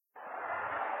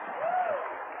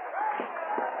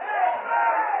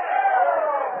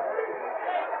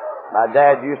My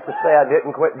dad used to say I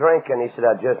didn't quit drinking. He said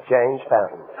I just changed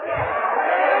fountains.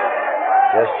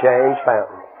 Just changed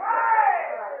fountains.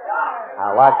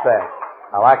 I like that.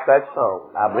 I like that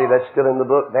song. I believe that's still in the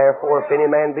book. Therefore, if any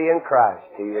man be in Christ,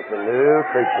 he is a new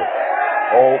creature.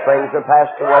 Old things are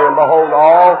passed away, and behold,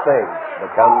 all things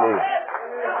become new.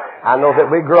 I know that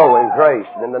we grow in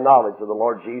grace and in the knowledge of the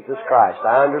Lord Jesus Christ.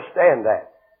 I understand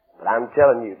that. But I'm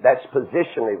telling you, that's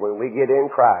positionally when we get in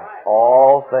Christ,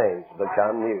 all things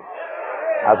become new.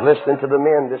 I was listening to the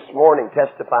men this morning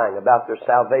testifying about their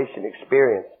salvation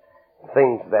experience,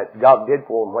 things that God did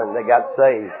for them when they got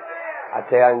saved. I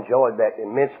tell you, I enjoyed that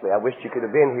immensely. I wish you could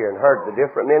have been here and heard the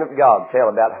different men of God tell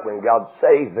about when God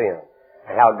saved them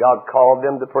and how God called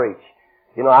them to preach.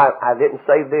 You know, I didn't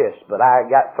say this, but I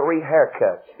got 3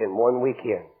 haircuts in one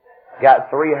weekend. Got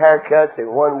 3 haircuts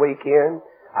in one weekend.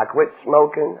 I quit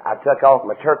smoking. I took off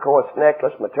my turquoise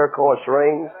necklace, my turquoise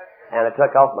rings, and I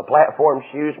took off my platform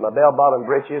shoes, my bell-bottom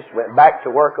breeches, went back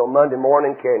to work on Monday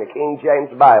morning carrying a King James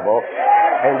Bible,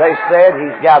 and they said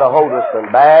he's got a hold of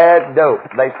some bad dope.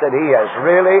 They said he has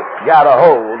really got a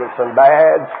hold of some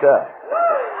bad stuff.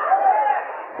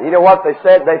 You know what they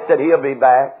said? They said he'll be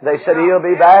back. They said he'll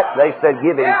be back. They said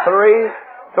give him 3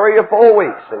 or 4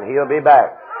 weeks and he'll be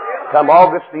back. Come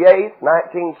August the 8th,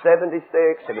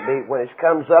 1976, it'll be when it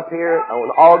comes up here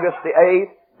on August the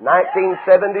 8th,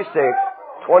 1976,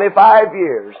 25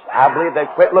 years, I believe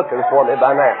they've quit looking for me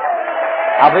by now.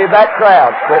 I believe that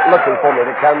crowd's quit looking for me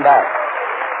to come back.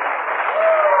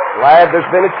 Glad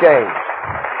there's been a change.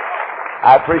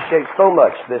 I appreciate so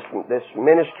much this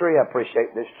ministry. I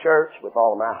appreciate this church with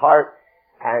all of my heart.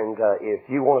 And if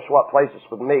you want to swap places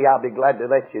with me, I'll be glad to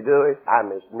let you do it.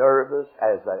 I'm as nervous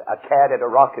as a cat at a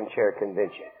rocking chair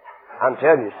convention. I'm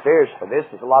telling you, seriously, this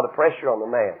is a lot of pressure on the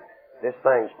man. This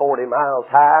thing's 40 miles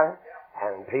high,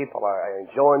 and people are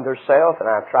enjoying themselves, and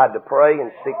I've tried to pray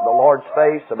and seek the Lord's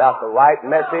face about the right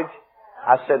message.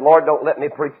 I said, Lord, don't let me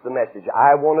preach the message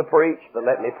I want to preach, but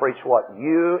let me preach what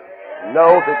you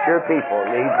know that your people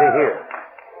need to hear.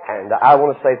 And I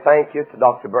want to say thank you to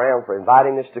Dr. Brown for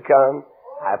inviting us to come.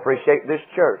 I appreciate this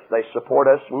church. They support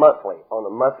us monthly, on a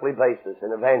monthly basis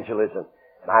in evangelism.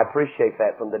 And I appreciate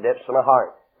that from the depths of my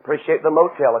heart. Appreciate the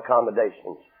motel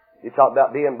accommodations. You talk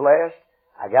about being blessed.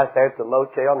 I got there at the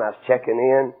motel and I was checking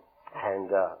in,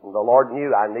 and the Lord knew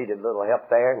I needed a little help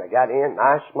there, and I got in.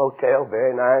 Nice motel,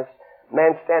 very nice.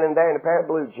 Man standing there in a pair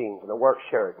of blue jeans and a work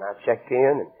shirt, and I checked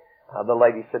in, and the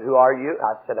lady said, "Who are you?"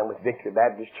 I said, "I'm with Victory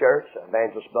Baptist Church,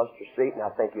 Evangelist Buster Seat, and I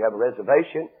think you have a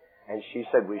reservation." And she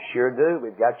said, "We sure do.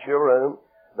 We've got your room."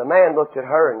 The man looked at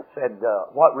her and said,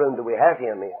 "What room do we have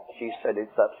him in?" She said,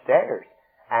 "It's upstairs,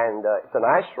 and it's a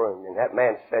nice room." And that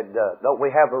man said, "Don't we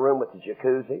have a room with a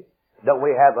jacuzzi? Don't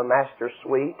we have a master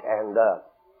suite?" And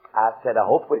I said, "I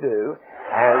hope we do."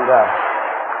 And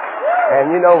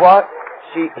you know what?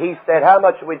 He said, "How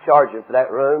much are we charging for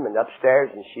that room?" And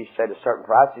upstairs, and she said a certain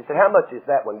price. He said, "How much is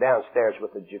that one downstairs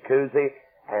with the jacuzzi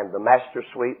and the master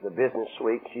suite, the business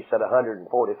suite?" She said,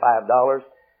 $145.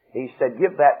 He said,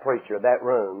 "Give that preacher that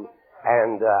room."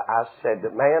 And I said,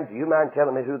 "Ma'am, do you mind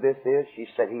telling me who this is?" She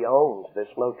said, "He owns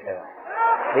this motel.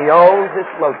 He owns this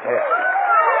motel."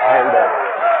 And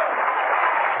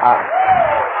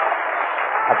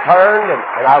I turned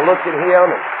and I looked at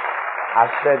him, and I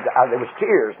said, there was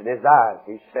tears in his eyes.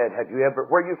 He said, "Where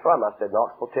are you from?" I said,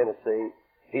 "Knoxville, Tennessee."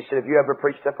 He said, "Have you ever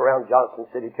preached up around Johnson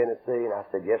City, Tennessee?" And I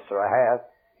said, "Yes, sir, I have."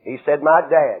 He said, "My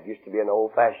dad used to be an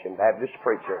old-fashioned Baptist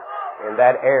preacher in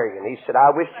that area." And he said,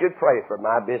 "I wish you'd pray for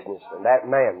my business." And that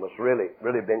man was really,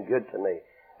 really been good to me.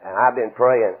 And I've been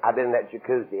praying. I've been in that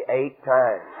jacuzzi 8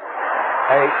 times.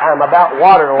 I'm about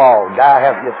waterlogged. I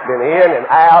have just been in and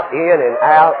out, and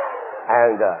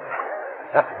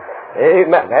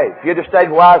amen. Hey, if you'd have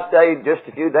stayed where I stayed just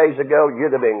a few days ago,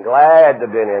 you'd have been glad to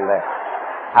have been in there.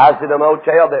 I was in a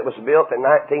motel that was built in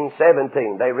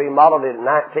 1917. They remodeled it in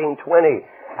 1920,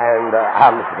 and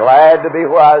I'm glad to be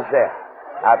where I was at.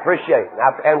 I appreciate it.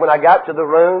 And when I got to the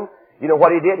room, you know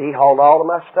what he did? He hauled all of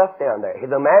my stuff down there.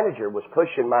 The manager was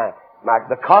pushing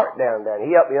the cart down there, and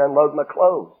he helped me unload my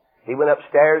clothes. He went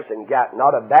upstairs and got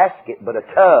not a basket, but a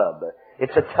tub.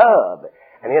 It's a tub.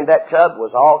 And in that tub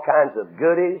was all kinds of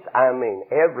goodies. I mean,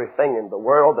 everything in the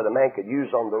world that a man could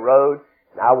use on the road.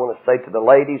 And I want to say to the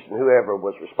ladies and whoever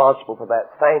was responsible for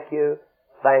that, thank you,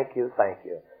 thank you, thank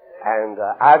you. And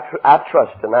I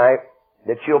trust tonight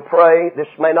that you'll pray.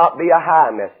 This may not be a high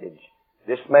message.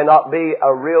 This may not be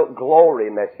a real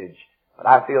glory message. But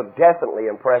I feel definitely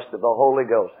impressed with the Holy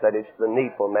Ghost that it's the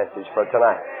needful message for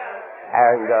tonight.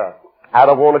 And I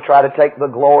don't want to try to take the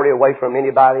glory away from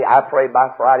anybody. I pray by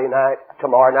Friday night,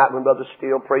 tomorrow night when Brother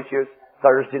Steele preaches,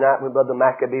 Thursday night when Brother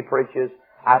Maccabee preaches.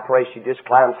 I pray she just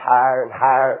climbs higher and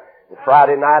higher. And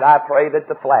Friday night, I pray that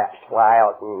the flaps fly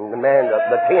out and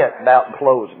the tent about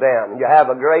closed down. And you have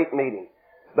a great meeting.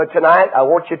 But tonight, I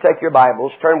want you to take your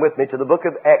Bibles, turn with me to the book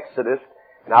of Exodus,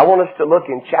 and I want us to look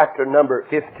in chapter number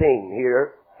 15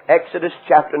 here. Exodus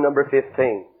chapter number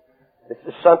 15. This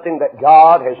is something that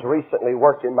God has recently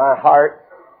worked in my heart,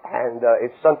 and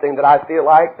it's something that I feel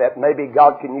like that maybe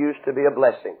God can use to be a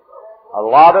blessing. A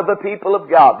lot of the people of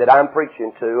God that I'm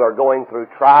preaching to are going through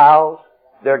trials,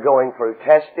 they're going through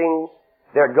testings,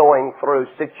 they're going through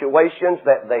situations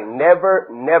that they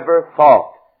never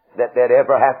thought that they'd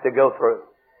ever have to go through.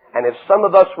 And if some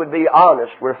of us would be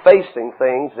honest, we're facing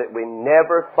things that we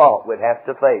never thought we'd have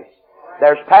to face.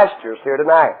 There's pastors here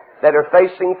tonight that are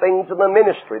facing things in the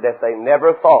ministry that they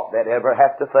never thought they'd ever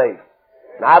have to face.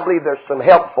 And I believe there's some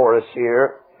help for us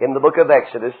here in the book of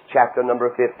Exodus, chapter number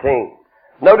 15.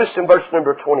 Notice in verse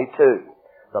number 22,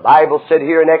 the Bible said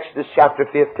here in Exodus chapter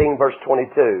 15, verse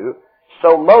 22,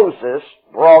 "So Moses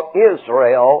brought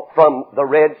Israel from the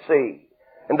Red Sea,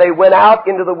 and they went out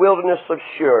into the wilderness of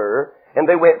Shur, and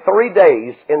they went 3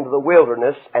 days into the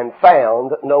wilderness and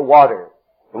found no water.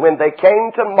 And when they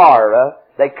came to Marah,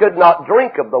 they could not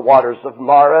drink of the waters of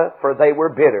Marah, for they were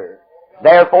bitter.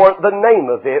 Therefore the name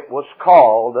of it was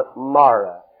called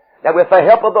Marah." Now with the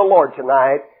help of the Lord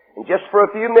tonight, and just for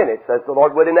a few minutes, as the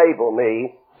Lord would enable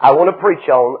me, I want to preach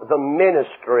on the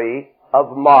ministry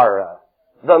of Marah.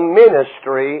 The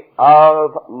ministry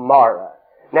of Marah.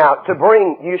 Now,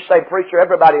 you say, "Preacher,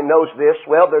 everybody knows this."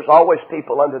 Well, there's always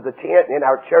people under the tent in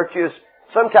our churches.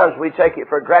 Sometimes we take it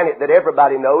for granted that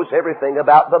everybody knows everything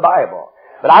about the Bible.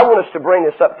 But I want us to bring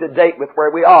us up to date with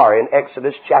where we are in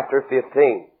Exodus chapter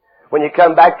 15. When you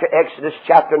come back to Exodus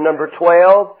chapter number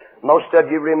 12, most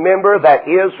of you remember that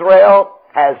Israel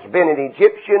has been in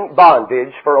Egyptian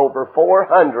bondage for over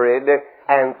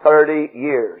 430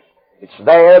 years. It's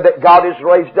there that God has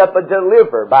raised up a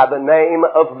deliverer by the name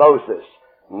of Moses.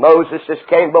 Moses has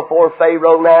came before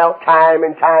Pharaoh now, time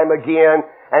and time again,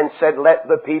 and said, "Let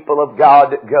the people of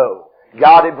God go."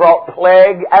 God had brought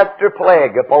plague after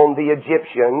plague upon the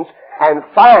Egyptians, and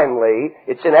finally,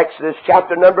 it's in Exodus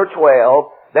chapter number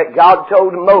 12, that God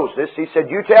told Moses, He said,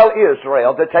 "You tell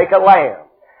Israel to take a lamb.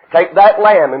 Take that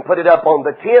lamb and put it up on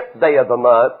the 10th day of the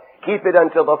month. Keep it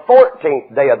until the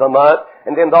 14th day of the month.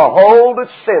 And then the whole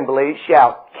assembly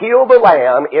shall kill the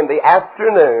lamb in the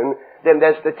afternoon. Then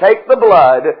there's to take the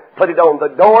blood, put it on the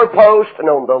doorpost and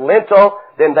on the lintel.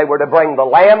 Then they were to bring the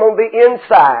lamb on the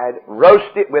inside,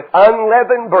 roast it with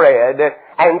unleavened bread,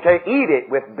 and to eat it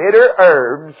with bitter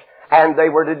herbs. And they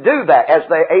were to do that. As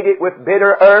they ate it with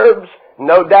bitter herbs,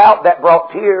 no doubt that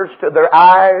brought tears to their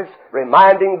eyes,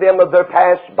 reminding them of their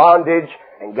past bondage.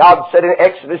 And God said in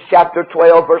Exodus chapter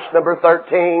 12, verse number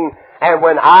 13, "And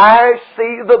when I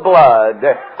see the blood,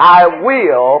 I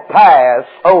will pass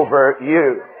over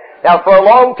you." Now for a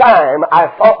long time, I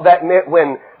thought that meant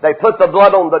when they put the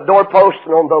blood on the doorpost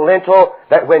and on the lintel,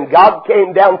 that when God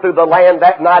came down through the land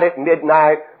that night at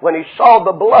midnight, when He saw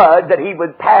the blood, that He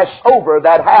would pass over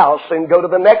that house and go to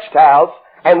the next house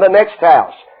and the next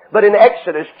house. But in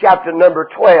Exodus chapter number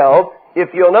 12,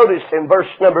 if you'll notice in verse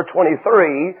number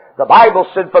 23, the Bible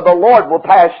said, "For the Lord will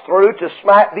pass through to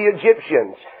smite the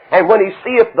Egyptians. And when He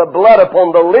seeth the blood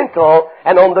upon the lintel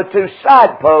and on the 2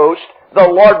 side posts, the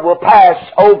Lord will pass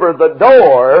over the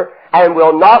door and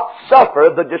will not suffer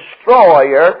the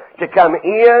destroyer to come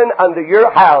in unto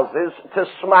your houses to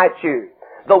smite you."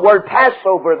 The word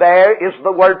Passover there is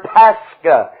the word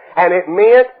Pascha. And it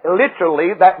meant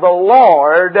literally that the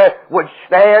Lord would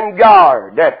stand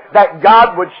guard. That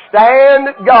God would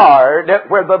stand guard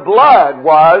where the blood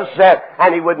was,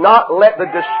 and He would not let the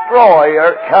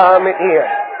destroyer come in.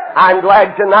 I'm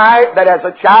glad tonight that as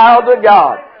a child of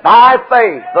God, by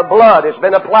faith, the blood has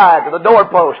been applied to the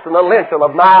doorpost and the lintel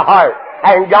of my heart.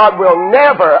 And God will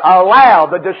never allow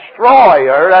the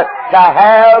destroyer to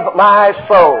have my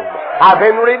soul. I've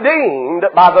been redeemed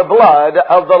by the blood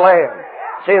of the Lamb.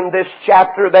 It's in this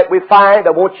chapter that we find,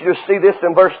 I want you to see this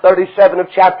in verse 37 of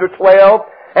chapter 12,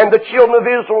 "And the children of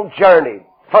Israel journeyed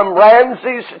from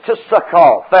Ramses to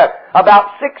Succoth,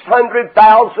 about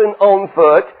 600,000 on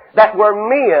foot, that were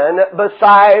men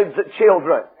besides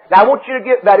children." Now I want you to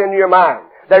get that into your mind.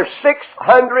 There's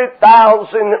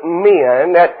 600,000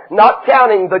 men, not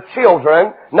counting the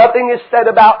children. Nothing is said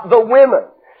about the women.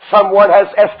 Someone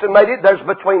has estimated there's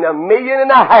between 1.5 million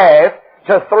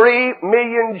to 3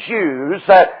 million Jews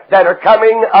that are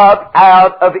coming up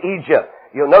out of Egypt.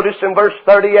 You'll notice in verse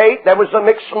 38, there was a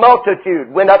mixed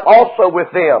multitude, went up also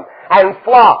with them, and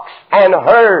flocks and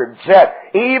herds,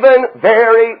 even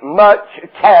very much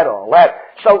cattle.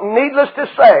 So needless to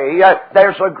say,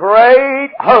 there's a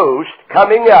great host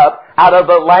coming up out of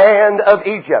the land of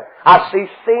Egypt. I see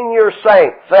senior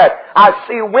saints. I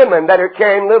see women that are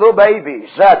carrying little babies.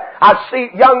 I see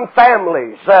young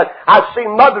families. I see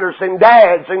mothers and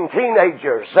dads and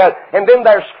teenagers. And then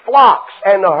there's flocks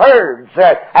and herds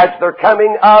as they're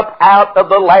coming up out of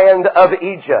the land of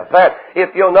Egypt.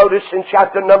 If you'll notice in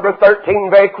chapter number 13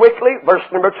 very quickly, verse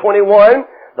number 21,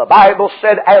 the Bible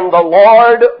said, "And the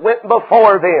Lord went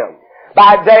before them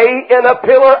by day in a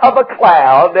pillar of a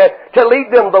cloud to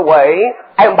lead them the way,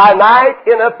 and by night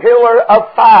in a pillar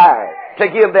of fire to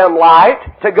give them light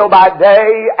to go by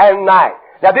day and night."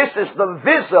 Now this is the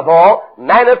visible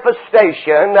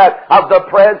manifestation of the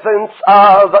presence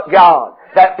of God.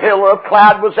 That pillar of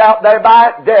cloud was out there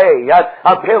by day,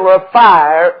 a pillar of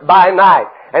fire by night.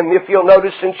 And if you'll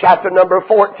notice in chapter number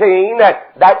 14,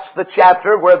 that's the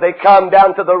chapter where they come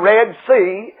down to the Red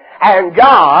Sea, and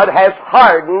God has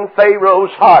hardened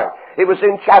Pharaoh's heart. It was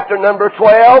in chapter number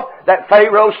 12 that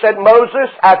Pharaoh said, "Moses,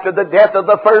 after the death of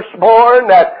the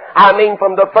firstborn,"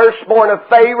 from the firstborn of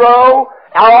Pharaoh,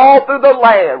 all through the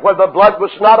land where the blood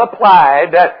was not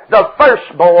applied, the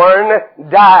firstborn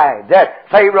died.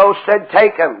 Pharaoh said,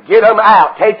 "Take them, get them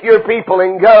out, take your people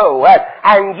and go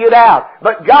and get out."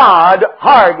 But God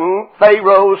hardened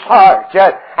Pharaoh's heart,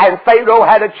 and Pharaoh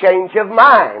had a change of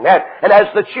mind. And as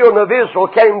the children of Israel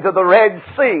came to the Red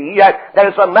Sea,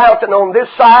 there's a mountain on this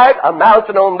side, a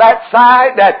mountain on that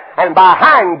side, and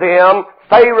behind them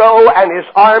Pharaoh and his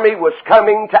army was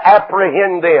coming to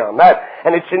apprehend them.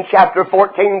 And it's in chapter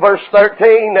 14, verse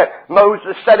 13,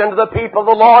 Moses said unto the people of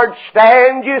the Lord,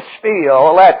 "Stand ye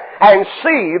still and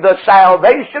see the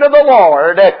salvation of the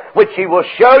Lord, which he will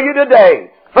show you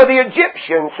today. For the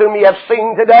Egyptians whom ye have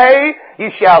seen today, ye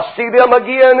shall see them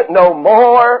again no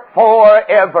more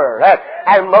forever."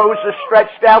 And Moses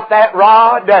stretched out that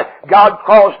rod. God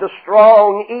caused a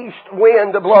strong east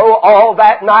wind to blow all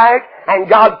that night, and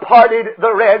God parted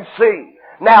the Red Sea.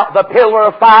 Now, the pillar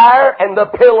of fire and the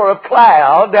pillar of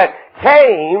cloud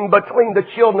came between the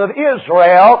children of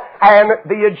Israel and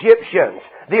the Egyptians.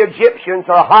 The Egyptians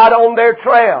are hot on their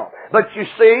trail. But you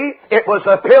see, it was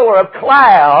a pillar of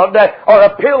cloud or a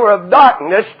pillar of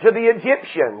darkness to the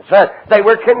Egyptians. They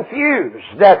were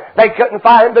confused. They couldn't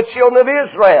find the children of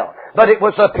Israel. But it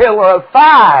was a pillar of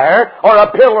fire or a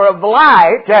pillar of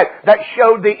light that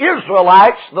showed the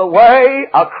Israelites the way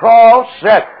across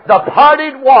the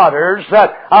parted waters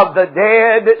of the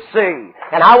Dead Sea.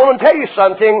 And I want to tell you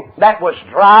something, that was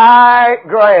dry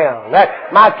ground.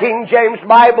 My King James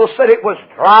Bible said it was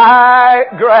dry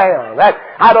ground.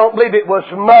 I don't believe it was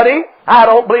muddy. I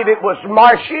don't believe it was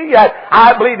marshy.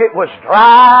 I believe it was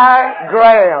dry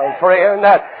ground, friend.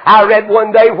 I read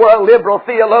one day where a liberal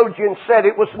theologian said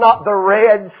it was not the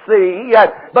Red Sea,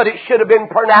 but it should have been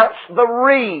pronounced the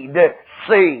Reed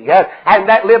Sea. And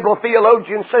that liberal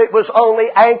theologian said it was only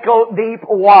ankle-deep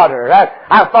water.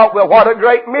 I thought, well, what a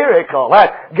great miracle.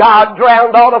 God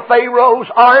drowned all of Pharaoh's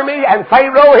army and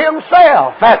Pharaoh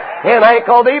himself in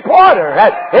ankle-deep water.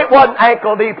 It wasn't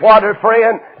ankle-deep water,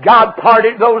 friend. God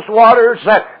parted those waters.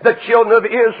 The children of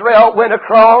Israel went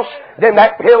across. Then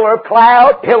that pillar of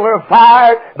cloud, pillar of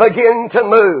fire began to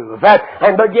move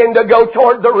and began to go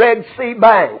toward the Red Sea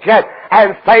bank.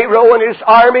 And Pharaoh and his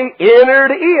army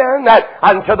entered in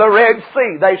unto the Red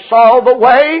Sea. They saw the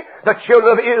way the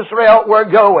children of Israel were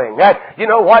going. You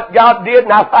know what God did?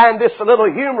 And I find this a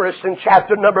little humorous in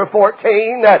chapter number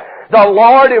 14. The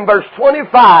Lord, in verse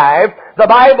 25, the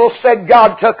Bible said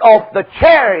God took off the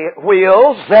chariot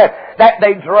wheels, that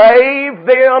they drave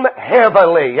them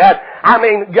heavily.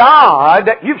 God,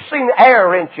 you've seen air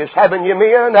wrenches, haven't you,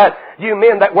 men? You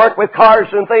men that work with cars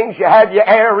and things, you have your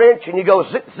air wrench and you go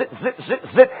zit, zit, zit, zit,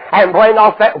 zit, and bring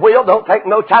off that wheel. Don't take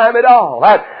no time at all.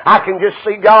 I can just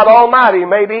see God Almighty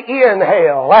maybe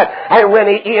inhale. And when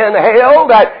He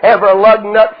inhaled, every lug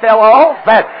nut fell off,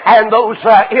 and those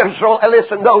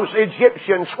those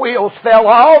Egyptians' wheels fell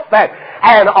off,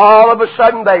 and all of a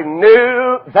sudden they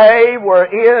knew they were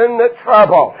in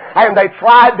trouble. And they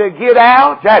tried to get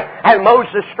out, and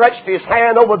Moses stretched his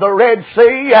hand over the Red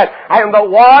Sea, and the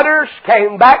waters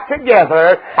came back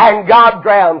together, and God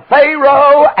drowned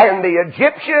Pharaoh and the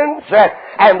Egyptians.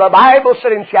 And the Bible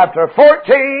said in chapter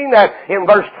 14, in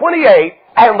verse 28,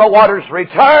 and the waters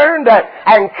returned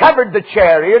and covered the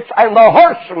chariots and the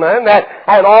horsemen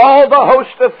and all the host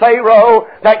of Pharaoh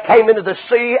that came into the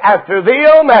sea after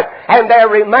them, and there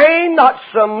remained not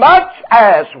so much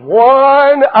as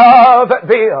one of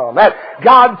them.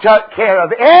 God took care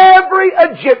of every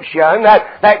Egyptian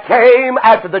that came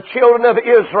after the children of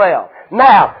Israel.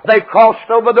 Now, they've crossed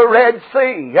over the Red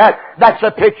Sea. That's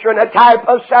a picture and a type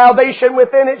of salvation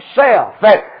within itself.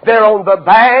 They're on the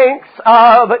banks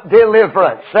of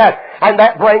deliverance. And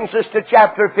that brings us to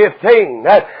chapter 15.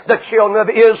 The children of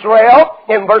Israel,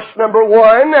 in verse number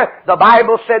 1, the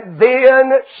Bible said,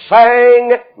 Then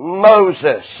sang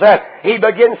Moses. He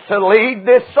begins to lead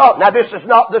this song. Now, this is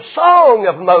not the song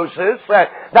of Moses.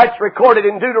 That's recorded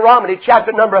in Deuteronomy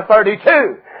chapter number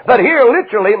 32. But here,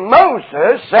 literally,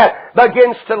 Moses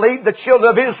begins to lead the children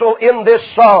of Israel in this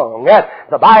song.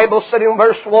 The Bible said in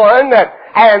verse 1,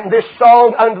 And this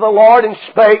song unto the Lord, and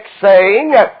spake,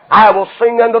 saying, I will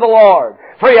sing unto the Lord.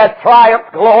 For he hath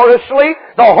triumphed gloriously.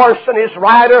 The horse and his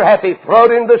rider hath he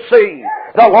thrown in the sea.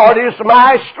 The Lord is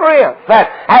my strength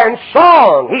and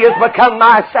song. He has become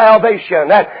my salvation.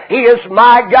 He is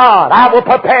my God. I will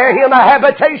prepare him a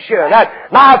habitation.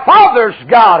 My father's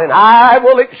God, and I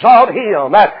will exalt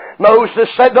him. Moses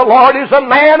said, The Lord is a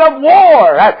man of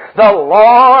war. The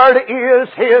Lord is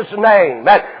His name.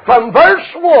 From verse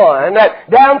 1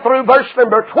 down through verse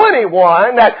number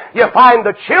 21, you find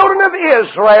the children of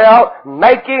Israel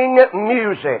making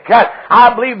music.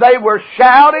 I believe they were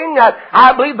shouting.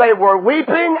 I believe they were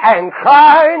weeping and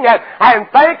crying and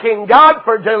thanking God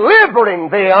for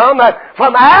delivering them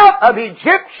from out of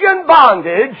Egyptian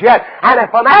bondage and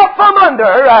from out from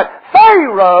under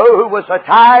Pharaoh, who was a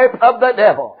type of the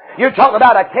devil. You're talking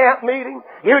about a camp meeting?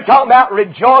 You're talking about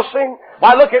rejoicing?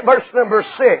 Why, look at verse number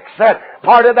 6.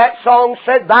 Part of that song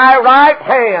said, Thy right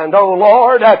hand, O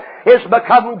Lord, is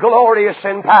become glorious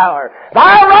in power.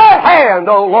 Thy right hand,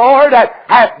 O Lord,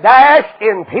 hath dashed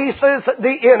in pieces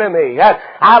the enemy.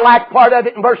 I like part of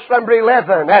it in verse number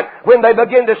 11, when they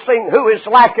begin to sing, Who is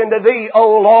like unto thee,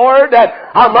 O Lord,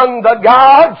 among the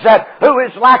gods? Who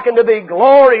is like unto thee,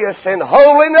 glorious in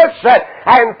holiness,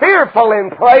 and fearful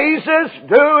in praises,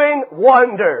 doing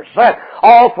wonders.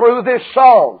 All through this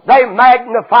song, they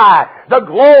magnify the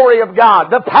glory of God,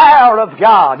 the power of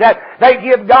God. They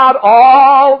give God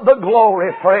all the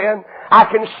glory, friend. I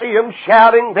can see them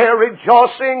shouting. They're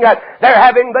rejoicing. They're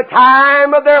having the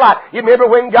time of their life. You remember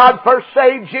when God first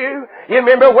saved you? You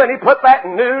remember when He put that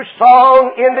new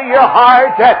song into your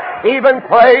heart? Even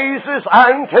praises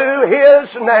unto His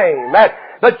name.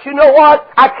 But you know what?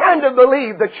 I kind of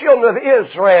believe the children of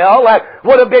Israel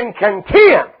would have been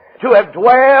content to have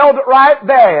dwelled right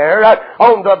there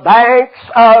on the banks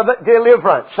of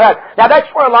deliverance. Now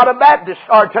that's where a lot of Baptists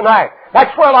are tonight.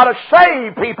 That's where a lot of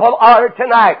saved people are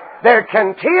tonight. They're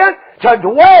content to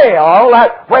dwell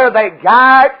where they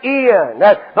got in.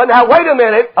 But now wait a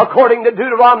minute. According to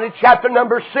Deuteronomy chapter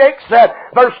number 6,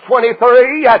 verse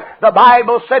 23, the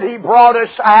Bible said He brought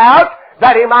us out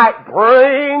that He might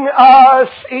bring us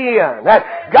in.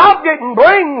 God didn't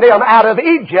bring them out of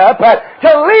Egypt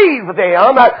to leave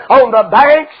them on the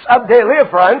banks of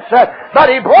deliverance, but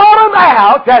He brought them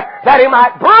out that He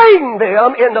might bring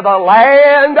them into the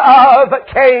land of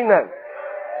Canaan.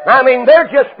 I mean,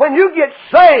 when you get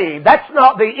saved, that's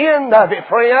not the end of it,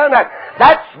 friend.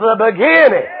 That's the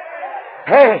beginning.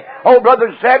 Hey, old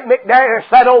Brother Zeb McDaniel,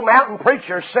 that old mountain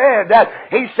preacher, said that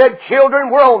he said, children,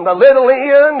 we're on the little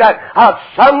end of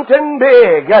something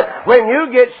big. When you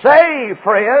get saved,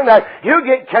 friend, you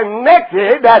get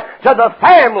connected to the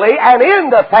family and in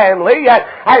the family,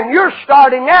 and you're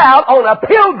starting out on a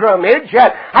pilgrimage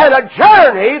and a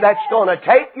journey that's going to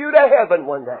take you to heaven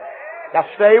one day. Now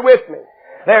stay with me.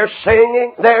 They're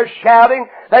singing, they're shouting.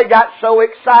 They got so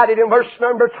excited in verse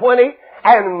number 20.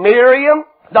 And Miriam,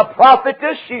 the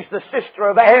prophetess, she's the sister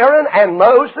of Aaron and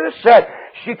Moses,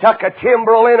 she took a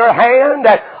timbrel in her hand.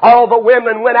 All the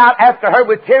women went out after her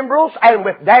with timbrels and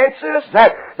with dances.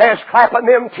 There's clapping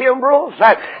them timbrels.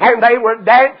 And they were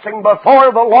dancing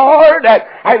before the Lord.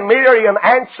 And Miriam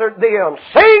answered them,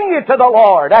 Sing ye to the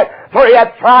Lord, for He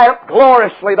hath triumphed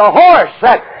gloriously. The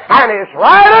horse and his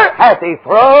rider hath He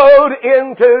thrown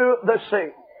into the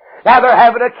sea. Now they're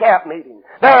having a camp meeting.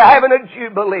 They're having a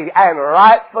jubilee, and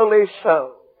rightfully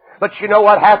so. But you know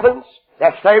what happens?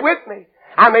 Now stay with me.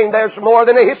 I mean, there's more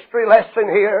than a history lesson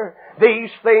here.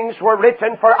 These things were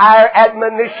written for our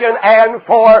admonition and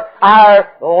for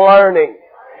our learning.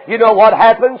 You know what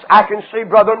happens? I can see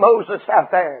Brother Moses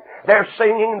out there. They're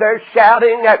singing, they're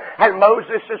shouting, and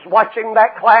Moses is watching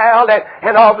that cloud,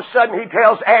 and all of a sudden he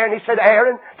tells Aaron, he said,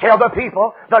 Aaron, tell the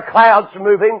people, the cloud's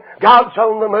moving, God's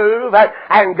on the move,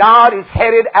 and God is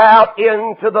headed out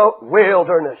into the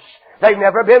wilderness. They've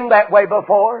never been that way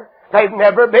before. They've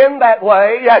never been that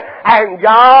way. And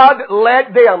God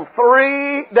led them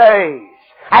 3 days.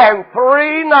 and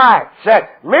 3 nights.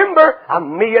 Remember,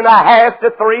 1.5 million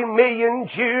to 3 million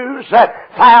Jews,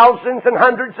 thousands and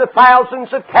hundreds of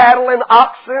thousands of cattle and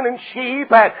oxen and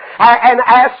sheep and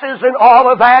asses and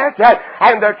all of that,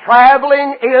 and they're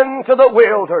traveling into the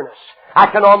wilderness. I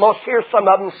can almost hear some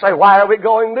of them say, why are we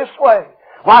going this way?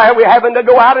 Why are we having to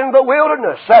go out in the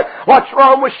wilderness? What's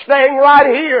wrong with staying right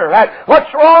here?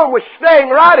 What's wrong with staying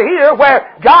right here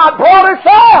where God brought us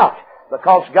out?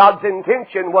 Because God's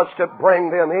intention was to bring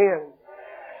them in.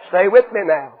 Stay with me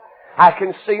now. I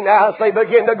can see now as they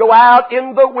begin to go out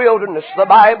in the wilderness, the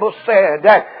Bible said,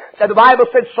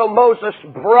 so Moses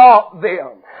brought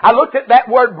them. I looked at that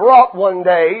word brought one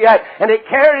day, and it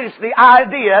carries the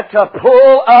idea to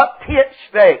pull up pit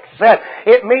stakes.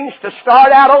 It means to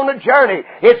start out on a journey.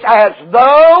 It's as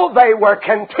though they were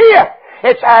content.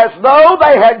 It's as though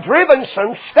they had driven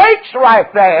some stakes right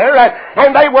there,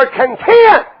 and they were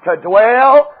content to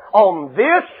dwell on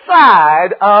this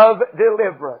side of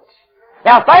deliverance.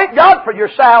 Now, thank God for your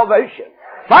salvation.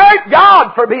 Thank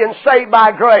God for being saved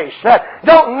by grace.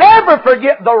 Don't never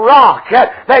forget the rock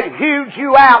that hewed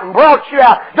you out and brought you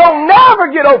out. Don't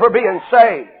never get over being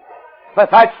saved. But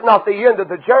that's not the end of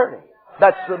the journey.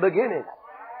 That's the beginning.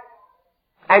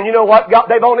 And you know what?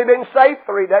 They've only been saved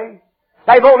 3 days.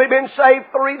 They've only been saved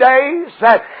 3 days,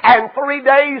 and 3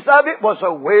 days of it was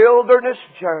a wilderness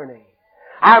journey.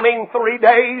 3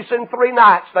 days and 3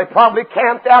 nights. They probably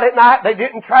camped out at night. They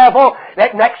didn't travel.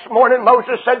 That next morning,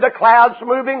 Moses said the clouds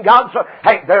moving.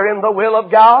 They're in the will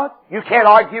of God. You can't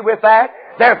argue with that.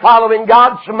 They're following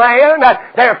God's man.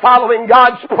 They're following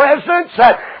God's presence.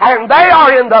 And they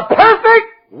are in the perfect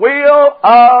will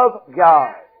of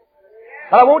God.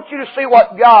 But I want you to see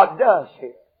what God does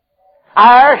here.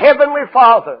 Our Heavenly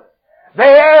Father,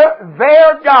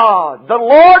 their God, the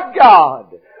Lord God,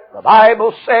 the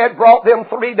Bible said, brought them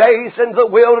 3 days into the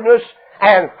wilderness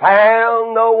and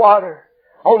found no water.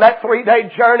 On that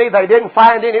 3-day journey, they didn't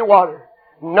find any water.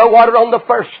 No water on the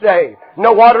first day.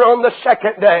 No water on the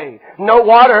second day. No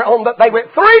water they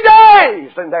went 3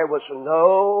 days and there was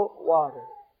no water.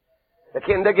 They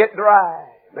began to get dry.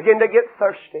 Began to get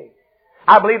thirsty.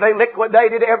 I believe they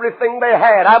liquidated everything they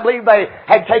had. I believe they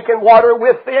had taken water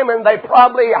with them and they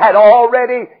probably had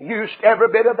already used every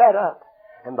bit of that up.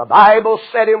 And the Bible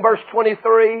said in verse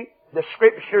 23, the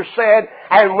Scripture said,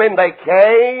 and when they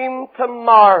came to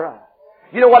Marah,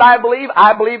 you know what I believe?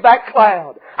 I believe that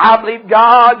cloud. I believe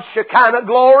God's Shekinah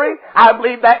glory. I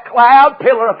believe that cloud,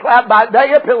 pillar of cloud by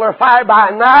day, a pillar of fire by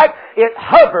night, it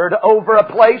hovered over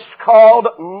a place called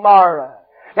Marah.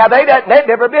 Now they'd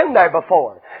never been there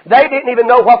before. They didn't even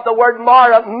know what the word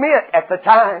Marah meant at the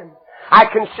time. I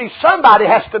can see somebody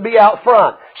has to be out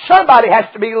front. Somebody has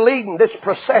to be leading this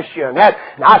procession. And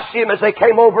I see them as they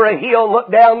came over a hill and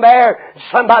looked down there.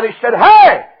 Somebody said,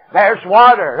 hey, there's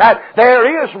water.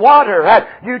 There is water.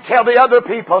 You tell the other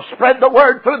people. Spread the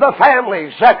word through the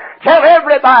families. Tell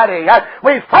everybody.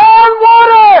 We found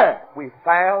water. We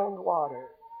found water.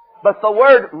 But the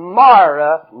word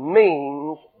Marah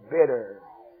means bitter.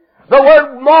 The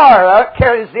word Marah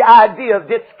carries the idea of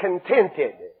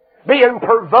discontented, being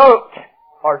provoked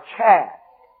or chaffed.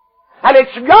 And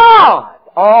it's God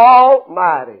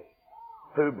Almighty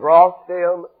who brought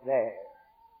them there.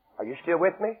 Are you still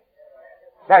with me?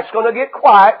 That's going to get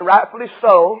quiet, rightfully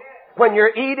so. When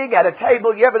you're eating at a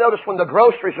table, you ever notice when the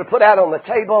groceries are put out on the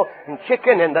table, and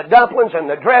chicken and the dumplings and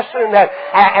the dressing,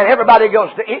 and everybody goes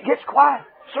to eat, it gets quiet.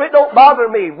 So it don't bother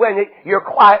me when you're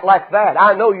quiet like that.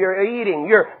 I know you're eating,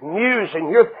 you're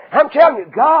musing, I'm telling you,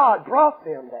 God brought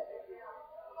them there.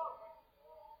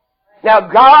 Now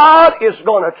God is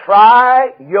going to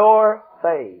try your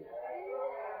faith.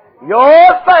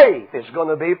 Your faith is going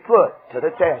to be put to the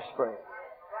test, friend.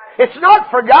 It's not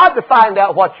for God to find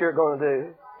out what you're going to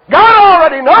do. God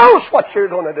already knows what you're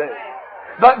going to do.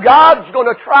 But God's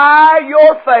going to try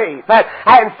your faith.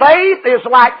 And faith is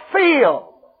like film.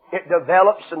 It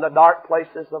develops in the dark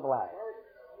places of life.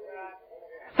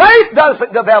 Faith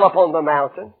doesn't develop on the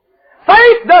mountain.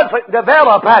 Faith doesn't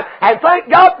develop. And thank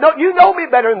God, you know me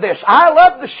better than this. I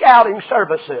love the shouting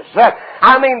services.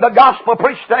 The gospel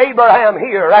preached to Abraham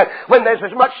here. When there's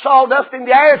as much sawdust in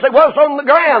the air as there was on the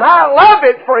ground. I love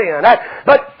it, friend.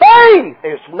 But faith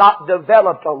is not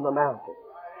developed on the mountain.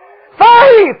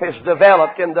 Faith is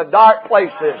developed in the dark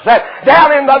places,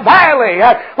 down in the valley.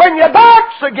 When your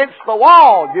back's against the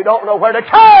wall, you don't know where to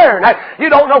turn. You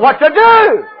don't know what to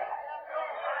do.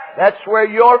 That's where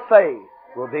your faith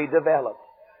will be developed.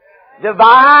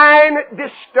 Divine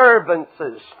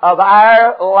disturbances of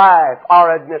our life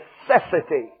are a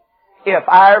necessity if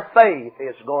our faith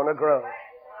is going to grow.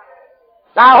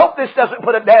 Now, I hope this doesn't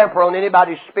put a damper on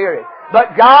anybody's spirit.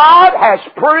 But God has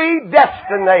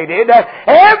predestinated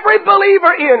every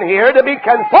believer in here to be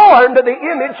conformed to the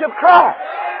image of Christ.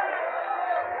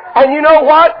 And you know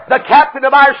what? The captain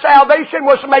of our salvation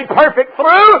was made perfect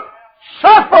through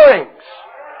sufferings,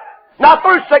 not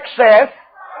through success.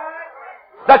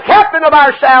 The captain of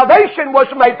our salvation was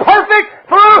made perfect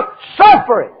through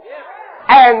suffering.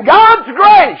 And God's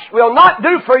grace will not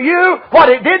do for you what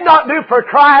it did not do for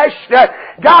Christ.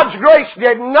 God's grace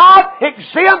did not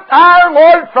exempt our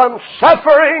Lord from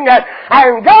suffering.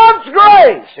 And God's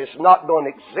grace is not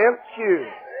going to exempt you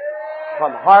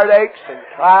from heartaches and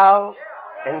trials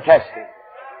and testing.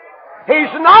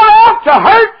 He's not out to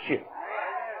hurt you.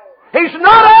 He's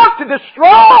not out to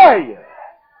destroy you.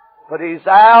 But He's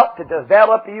out to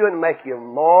develop you and make you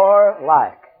more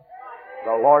like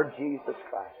the Lord Jesus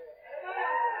Christ.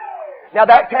 Now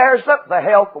that tears up the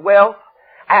health, wealth,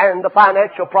 and the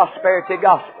financial prosperity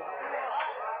gospel.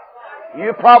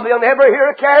 You probably will never hear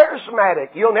a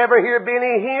charismatic. You'll never hear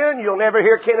Benny Hinn. You'll never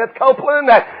hear Kenneth Copeland.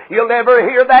 You'll never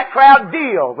hear that crowd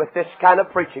deal with this kind of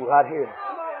preaching right here.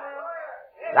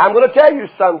 And I'm going to tell you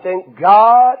something.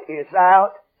 God is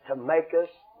out to make us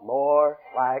more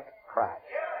like Christ.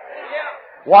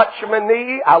 Watchman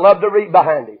Nee, I love to read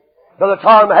behind him. Brother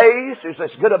Tom Hayes, who's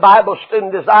as good a Bible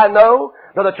student as I know.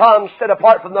 Brother Tom said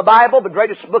apart from the Bible, the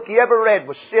greatest book he ever read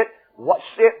was Sit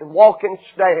and Walk and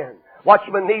Stand.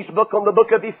 Watchman Nee's book on the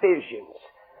book of Ephesians.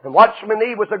 And Watchman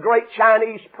Nee was a great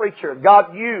Chinese preacher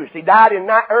God used. He died in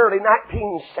early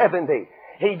 1970.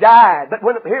 He died. But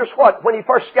here's what, when he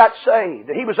first got saved,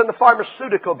 he was in the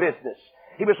pharmaceutical business.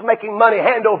 He was making money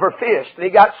hand over fist. And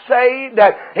he got saved.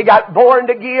 He got born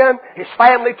again. His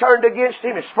family turned against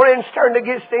him. His friends turned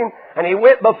against him. And he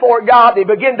went before God. He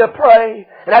began to pray.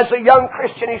 And as a young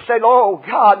Christian, he said, "Oh,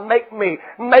 God, make me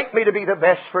to be the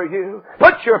best for you.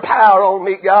 Put your power on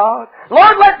me, God.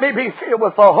 Lord, let me be filled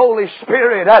with the Holy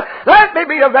Spirit. Let me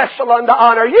be a vessel unto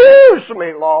honor. Use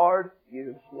me, Lord.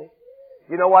 Use me."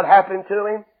 You know what happened to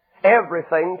him?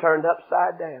 Everything turned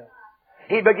upside down.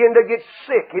 He began to get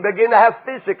sick. He began to have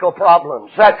physical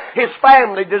problems. His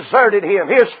family deserted him.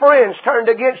 His friends turned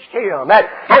against him.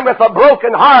 And with a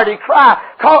broken heart, he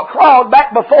crawled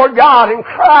back before God and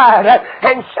cried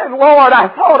and said, "Lord, I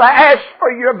thought I asked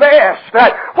for your best.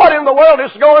 What in the world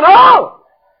is going on?"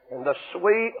 And the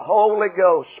sweet Holy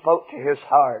Ghost spoke to his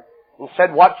heart and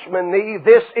said, "Watchman Nee,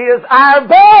 this is our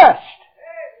best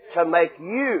to make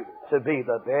you to be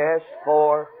the best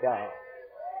for God."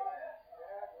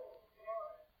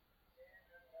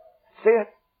 That's it.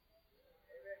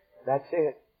 That's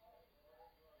it.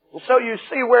 And so you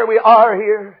see where we are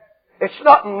here. It's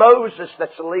not Moses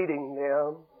that's leading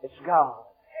them. It's God.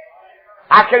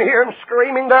 I can hear them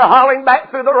screaming. They're hauling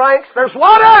back through the ranks. "There's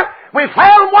water! We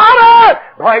found water!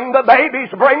 Bring the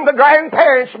babies, bring the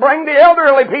grandparents, bring the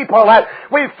elderly people.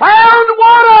 We found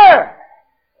water!"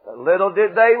 But little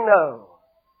did they know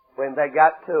when they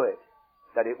got to it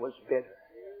that it was bitter.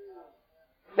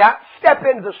 Now, step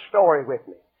into the story with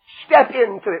me. Step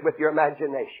into it with your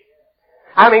imagination.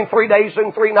 3 days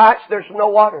and 3 nights, there's no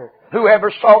water.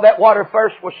 Whoever saw that water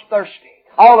first was thirsty.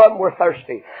 All of them were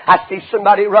thirsty. I see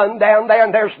somebody run down there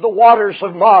and there's the waters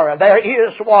of Mara. There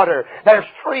is water. There's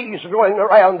trees growing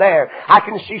around there. I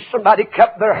can see somebody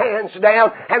cup their hands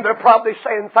down and they're probably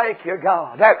saying, "Thank you,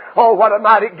 God. Oh, what a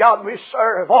mighty God we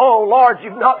serve. Oh, Lord,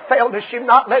 you've not failed us. You've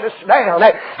not let us down."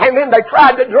 And then they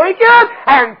tried to drink it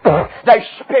and they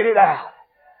spit it out.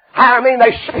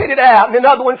 They spit it out. And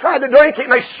another one tried to drink it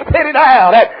and they spit it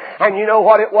out. And you know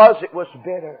what it was? It was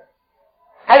bitter.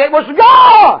 And it was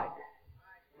God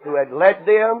who had led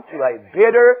them to a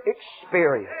bitter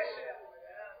experience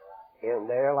in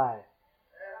their life.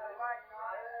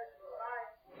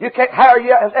 How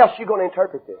else are you going to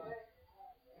interpret this?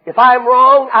 If I'm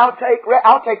wrong, I'll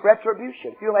take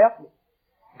retribution if you'll help me.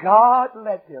 God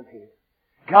led them here.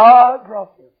 God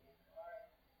brought them.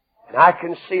 And I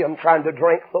can see them trying to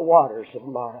drink the waters of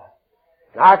Mara.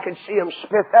 And I can see them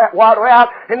spit that water out.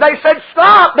 And they said,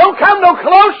 "Stop! Don't come no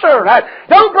closer!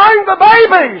 Don't bring the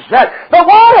babies! The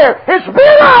water is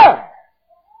bitter!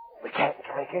 We can't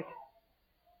drink it."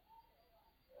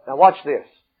 Now watch this.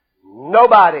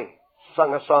 Nobody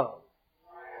sung a song.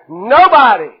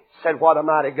 Nobody said, "What a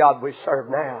mighty God we serve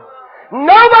now."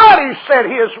 Nobody said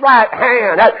His right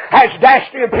hand has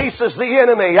dashed in pieces the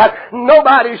enemy.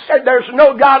 Nobody said there's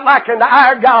no God like unto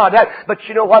our God. But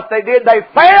you know what they did? They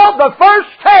failed the first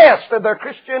test of their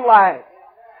Christian life.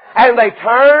 And they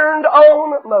turned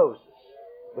on Moses.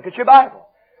 Look at your Bible.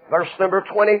 Verse number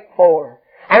 24.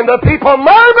 "And the people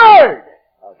murmured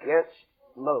against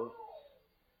Moses."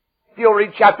 If you'll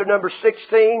read chapter number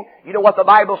 16, you know what the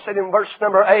Bible said in verse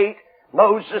number 8?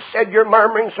 Moses said, your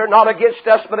murmurings are not against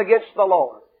us, but against the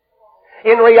Lord.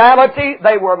 In reality,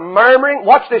 they were murmuring.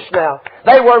 Watch this now.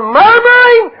 They were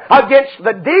murmuring against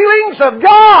the dealings of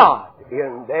God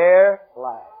in their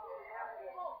life.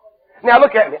 Now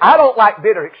look at me. I don't like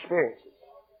bitter experiences.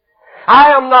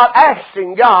 I am not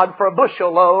asking God for a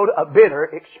bushel load of bitter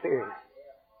experiences.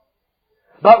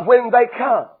 But when they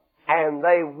come, and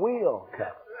they will come,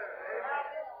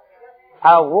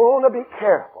 I want to be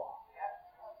careful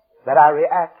that I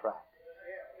react right.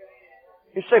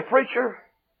 You say, preacher,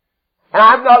 and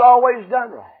I've not always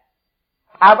done right.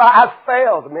 I've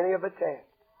failed many of the tests.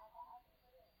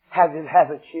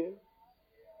 Haven't you?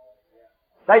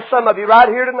 There's some of you right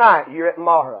here tonight, you're at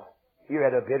Mara. You're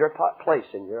at a bitter place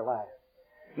in your life.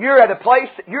 You're at a place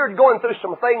that you're going through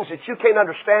some things that you can't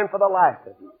understand for the life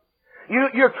of you.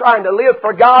 You're trying to live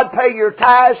for God, pay your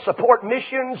tithes, support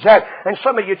missions, and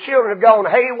some of your children have gone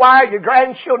haywire. Your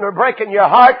grandchildren are breaking your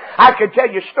heart. I could tell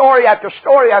you story after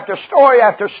story after story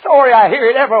after story. I hear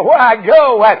it everywhere I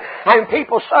go. And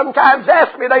people sometimes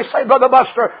ask me, they say, Brother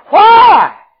Buster,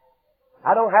 why?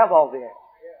 I don't have all the answers.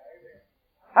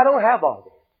 I don't have all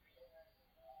the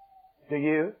answers. Do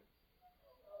you?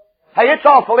 Hey, it's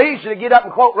awful easy to get up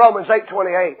and quote Romans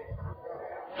 8:28.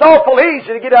 It's awful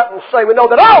easy to get up and say, we know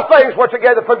that all things work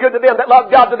together for good to them that love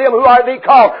God, to them who are the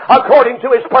called according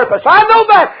to His purpose. I know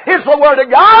that. It's the Word of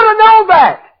God. I know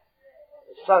that.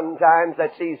 Sometimes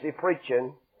that's easy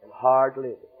preaching and hard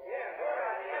living.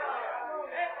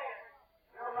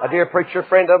 A dear preacher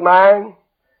friend of mine,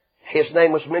 his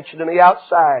name was mentioned to me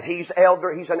outside. He's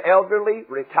an elderly,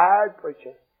 retired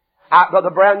preacher. Brother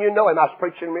Brown, you know him. I was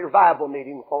preaching a revival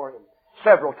meeting for him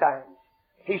several times.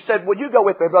 He said, will you go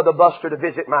with me, Brother Buster, to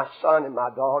visit my son and my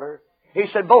daughter? He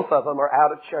said, both of them are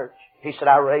out of church. He said,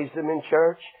 I raised them in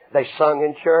church. They sung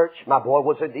in church. My boy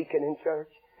was a deacon in church.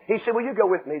 He said, will you go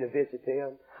with me to visit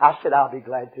them? I said, I'll be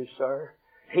glad to, sir.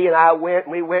 He and I went,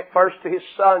 and we went first to his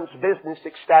son's business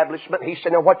establishment. He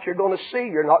said, now what you're going to see,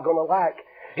 you're not going to like.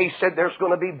 He said, there's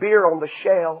going to be beer on the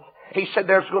shelf. He said,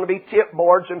 there's going to be tip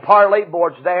boards and parlay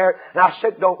boards there. And I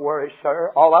said, don't worry,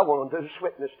 sir. All I want to do is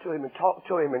witness to him and talk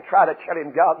to him and try to tell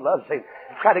him God loves him.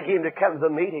 Try to get him to come to the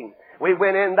meeting. We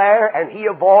went in there and he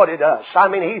avoided us. I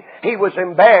mean, he was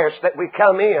embarrassed that we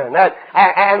come in.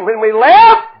 And when we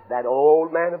left, that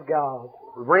old man of God,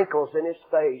 wrinkles in his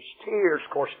face, tears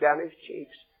coursed down his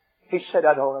cheeks. He said,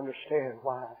 I don't understand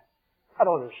why. I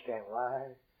don't understand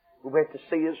why. We went to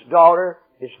see his daughter.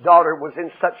 His daughter was in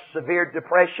such severe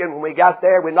depression. When we got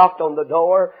there, we knocked on the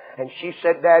door, and she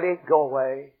said, Daddy, go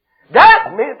away. Dad!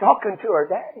 I mean, talking to her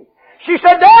daddy. She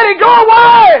said, Daddy, go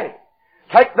away!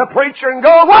 Take the preacher and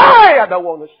go away! I don't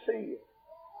want to see you.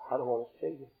 I don't want to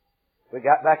see you. We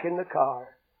got back in the car,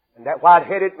 and that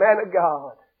white-headed man of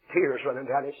God, tears running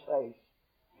down his face.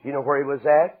 You know where he was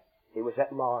at? He was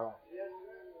at Mara.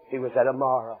 He was at a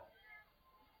Mara.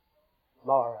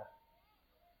 Mara.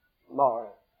 Mara.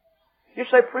 You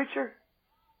say, preacher,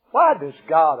 why does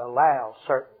God allow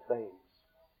certain things?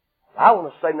 I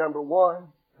want to say, number one,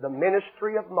 the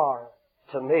ministry of Mara,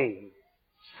 to me,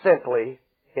 simply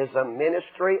is a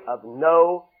ministry of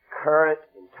no current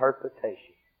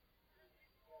interpretation.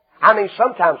 I mean,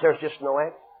 sometimes there's just no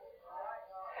answer.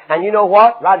 And you know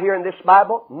what? Right here in this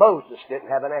Bible, Moses didn't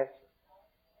have an answer.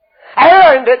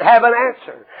 Aaron didn't have an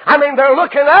answer. I mean, they're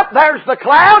looking up, there's the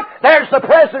cloud, there's the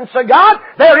presence of God,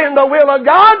 they're in the will of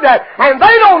God, and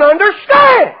they don't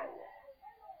understand.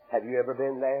 Have you ever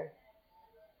been there?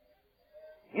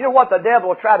 You know what the devil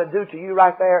will try to do to you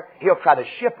right there? He'll try to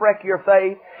shipwreck your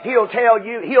faith. He'll tell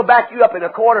you, he'll back you up in a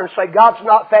corner and say, God's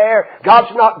not fair.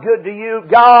 God's not good to you.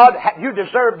 God, you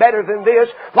deserve better than this.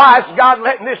 Why is God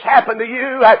letting this happen to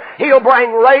you? He'll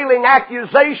bring railing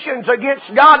accusations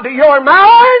against God to your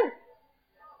mind.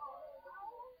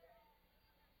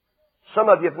 Some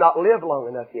of you have not lived long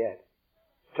enough yet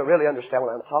to really understand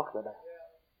what I'm talking about.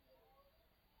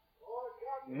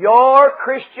 Your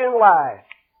Christian life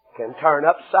can turn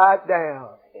upside down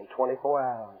in 24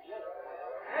 hours.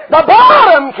 The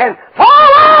bottom can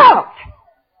fall out.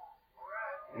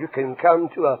 You can come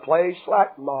to a place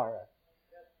like Mara.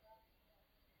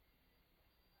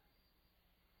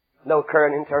 No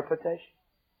current interpretation.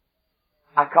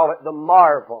 I call it the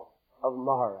marvel of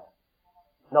Mara.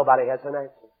 Nobody has an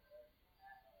answer.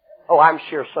 Oh, I'm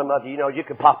sure some of you, you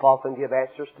could pop off and give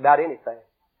answers to about anything.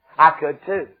 I could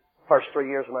too. First 3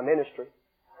 years of my ministry.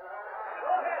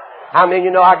 I mean,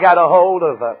 I got a hold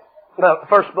of the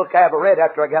first book I ever read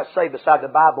after I got saved beside the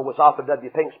Bible was Arthur W.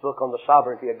 Pink's book on the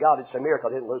sovereignty of God. It's a miracle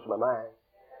I didn't lose my mind.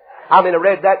 I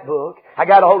read that book. I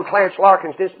got a hold of Clarence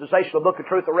Larkin's Dispensational Book of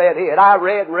Truth. I read it. I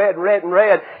read and read and read and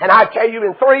read. And I tell you,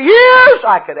 in 3 years,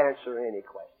 I could answer any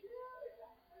question.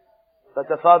 But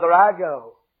the further I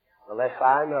go, the less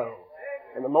I know.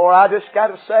 And the more I just got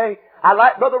to say, I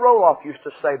like Brother Roloff used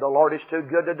to say, the Lord is too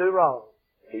good to do wrong.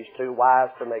 He's too wise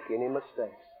to make any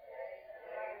mistakes.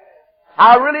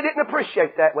 I really didn't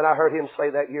appreciate that when I heard him say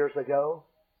that years ago.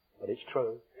 But it's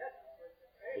true.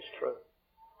 It's true.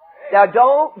 Now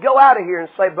don't go out of here and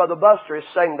say Brother Buster is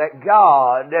saying that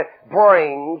God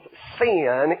brings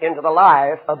sin into the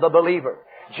life of the believer.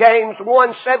 James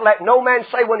 1 said, let no man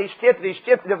say when he's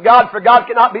tempted of God, for God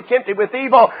cannot be tempted with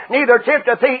evil, neither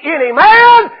tempteth he any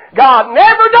man. God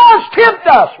never does tempt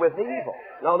us with evil.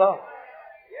 No, no.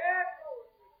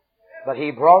 But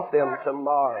He brought them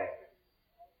tomorrow.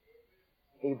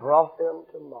 He brought them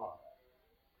tomorrow.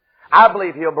 I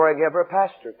believe He'll bring every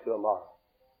pastor to tomorrow.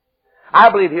 I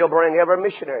believe He'll bring every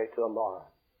missionary to tomorrow.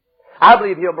 I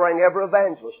believe He'll bring every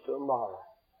evangelist to tomorrow.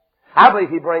 I believe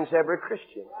He brings every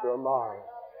Christian to tomorrow.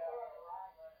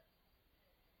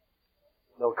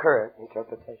 No current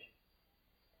interpretation.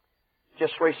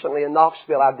 Just recently in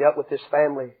Knoxville, I dealt with this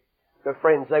family. Their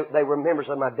friends, they were members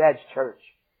of my dad's church.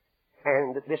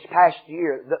 And this past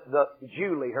year,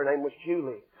 Julie, her name was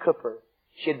Julie Cooper,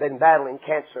 she had been battling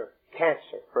cancer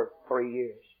for 3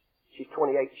 years. She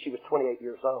was 28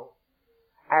 years old.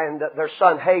 And their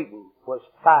son Hayden was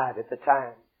 5 at the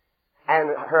time. And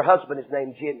her husband is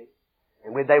named Jimmy.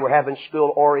 And when they were having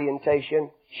school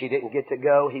orientation, she didn't get to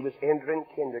go. He was entering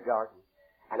kindergarten.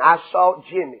 And I saw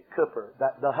Jimmy Cooper,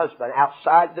 the husband,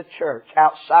 outside the church,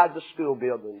 outside the school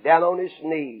building, down on his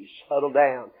knees, huddled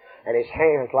down, and his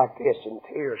hands like this and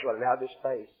tears running out of his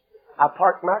face. I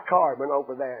parked my car, went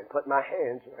over there and put my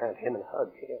hands around him and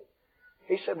hugged him.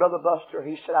 He said, Brother Buster,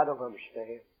 he said, I don't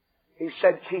understand. He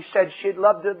said she'd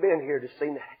love to have been here to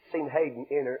seen Hayden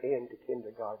enter into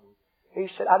kindergarten. He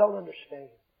said, I don't understand.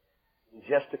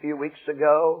 Just a few weeks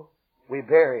ago, we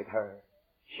buried her.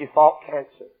 She fought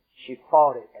cancer. She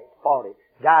fought it and fought it.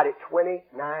 Died at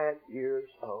 29 years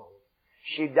old.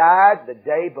 She died the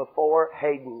day before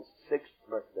Hayden's 6th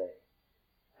birthday.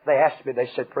 They asked me, they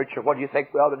said, Preacher, what do you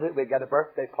think we ought to do? We've got a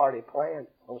birthday party planned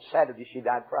on Saturday. She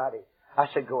died Friday. I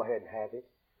said, go ahead and have it.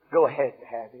 Go ahead and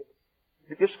have it.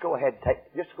 Just go ahead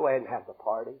and have the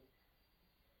party.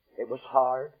 It was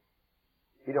hard.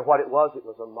 You know what it was? It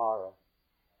was a Mara.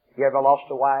 You ever lost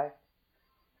a wife?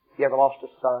 You ever lost a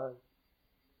son?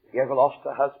 You ever lost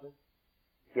a husband?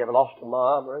 You ever lost a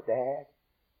mom or a dad?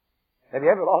 Have you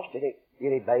ever lost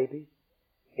any babies?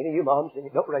 Any of you moms?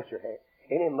 Don't raise your hand.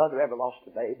 Any mother ever lost a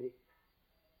baby?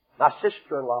 My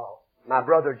sister-in-law, my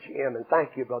brother Jim, and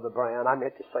thank you, Brother Brown. I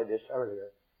meant to say this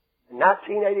earlier. In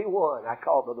 1981, I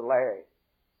called Brother Larry.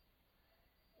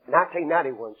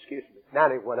 91.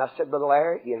 I said, Brother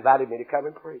Larry, he invited me to come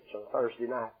and preach on Thursday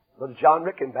night. Brother John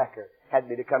Rickenbacker had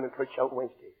me to come and preach on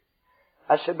Wednesday.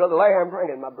 I said, Brother Larry, I'm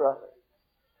bringing my brother.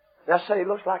 And I said, he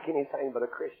looks like anything but a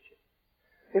Christian.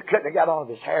 He couldn't have got all of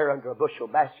his hair under a bushel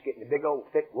basket and a big old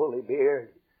thick woolly beard.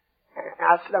 And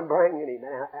I said, I'm bringing him.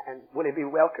 And will he be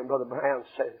welcome? Brother Brown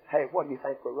said, hey, what do you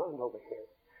think we're running over here?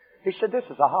 He said, this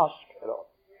is a hospital.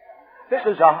 This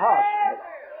is a hospital.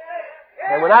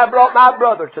 And when I brought my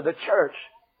brother to the church,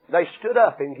 they stood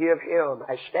up and gave him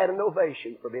a standing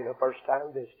ovation for being a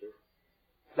first-time visitor.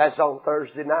 That's on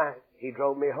Thursday night. He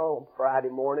drove me home. Friday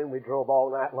morning, we drove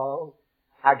all night long.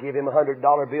 I give him a $100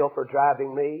 bill for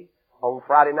driving me. On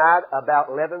Friday night, about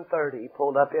 11:30, he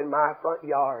pulled up in my front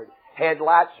yard.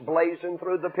 Headlights blazing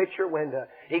through the picture window.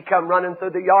 He come running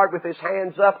through the yard with his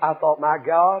hands up. I thought, my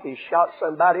God, he shot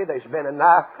somebody. There's been a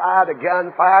knife fight, a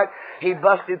gun fight. He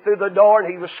busted through the door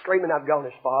and he was screaming, I've gone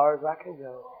as far as I can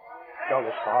go. Gone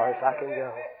as far as I can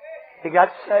go. He got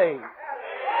saved.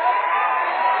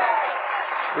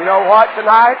 You know what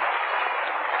tonight?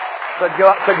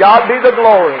 To God be the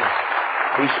glory.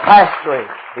 He's pastoring.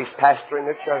 He's pastoring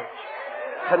the church.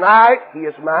 Tonight, he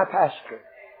is my pastor.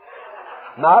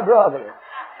 My brother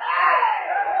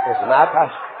is my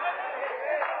pastor.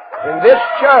 And this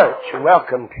church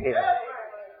welcomed him.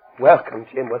 Welcomed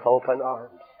him with open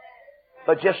arms.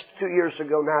 But just 2 years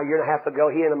ago now, a year and a half ago,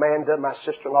 he and Amanda, my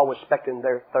sister-in-law, was expecting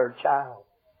their 3rd child.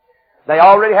 They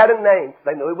already had a name.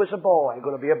 They knew he was a boy,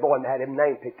 going to be a boy, and they had his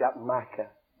name picked out, Micah.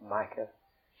 Micah.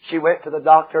 She went to the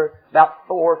doctor about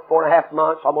 4.5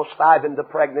 months, almost 5 into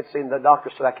pregnancy, and the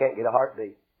doctor said, I can't get a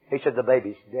heartbeat. He said, the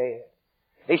baby's dead.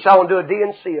 He said, I want to do a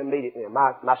D&C immediately. And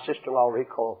my sister-in-law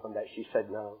recoiled from that. She said,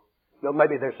 no. No,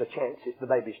 maybe there's a chance the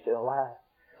baby's still alive.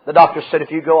 The doctor said,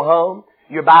 if you go home,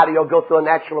 your body will go through a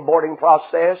natural aborting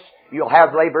process. You'll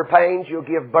have labor pains. You'll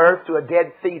give birth to a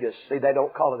dead fetus. See, they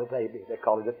don't call it a baby. They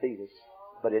call it a fetus.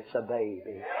 But it's a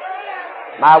baby.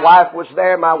 My wife was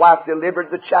there. My wife delivered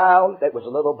the child. That was a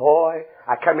little boy.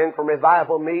 I come in from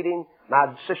revival meeting.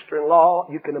 My sister-in-law,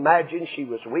 you can imagine, she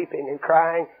was weeping and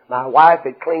crying. My wife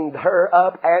had cleaned her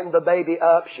up and the baby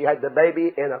up. She had the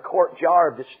baby in a quart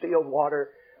jar of distilled water.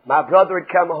 My brother had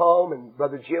come home and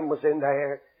Brother Jim was in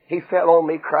there. He fell on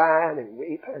me crying and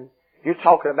weeping. You're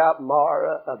talking about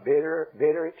Mara, a bitter,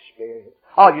 bitter experience.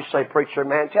 Oh, you say, preacher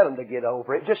man, tell him to get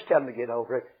over it. Just tell him to get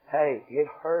over it. Hey, it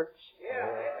hurts.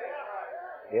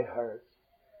 It hurts.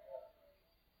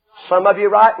 Some of you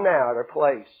right now are at a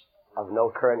place of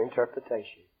no current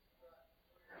interpretation.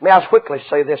 May I quickly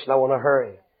say this, and I want to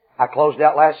hurry. I closed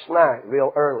out last night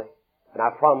real early, and I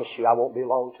promise you I won't be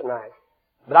long tonight.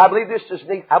 But I believe this is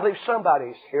neat. I believe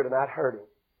somebody's here tonight hurting.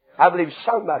 I believe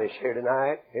somebody's here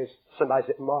tonight is somebody's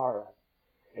at Mara.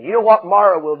 And you know what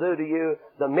Mara will do to you?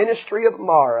 The ministry of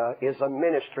Mara is a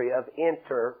ministry of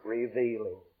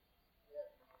inter-revealing.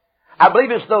 I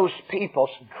believe as those people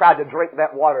tried to drink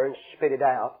that water and spit it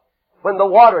out, when the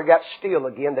water got still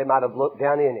again, they might have looked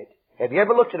down in it. Have you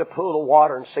ever looked at a pool of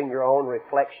water and seen your own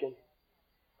reflection?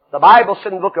 The Bible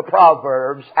said in the book of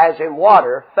Proverbs, as in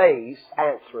water, face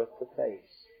answereth to face.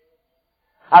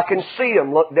 I can see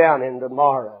them look down into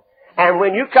Mara. And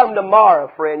when you come to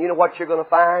Mara, friend, you know what you're going to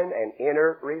find? An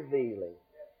inner revealing.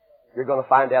 You're going to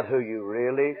find out who you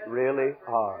really, really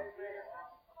are.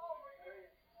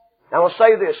 Now, I'll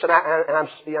say this, and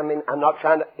I'm not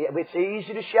trying to, it's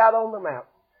easy to shout on the mountain.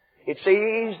 It's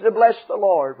easy to bless the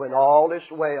Lord when all is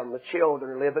well and the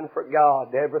children are living for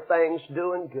God. Everything's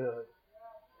doing good.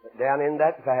 But down in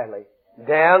that valley,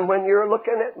 down when you're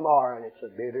looking at Mara, and it's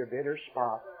a bitter, bitter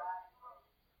spot.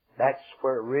 That's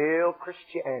where real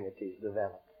Christianity is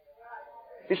developed.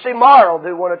 You see, Mara will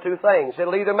do one of two things.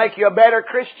 It'll either make you a better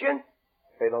Christian,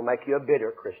 or it'll make you a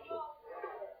bitter Christian.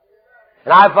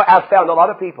 And I've found a lot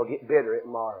of people get bitter at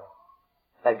Mara.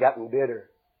 They've gotten bitter.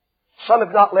 Some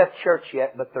have not left church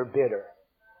yet, but they're bitter.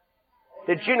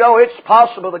 Did you know it's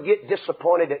possible to get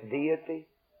disappointed at deity?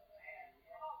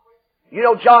 You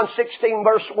know John 16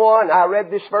 verse 1, I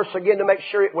read this verse again to make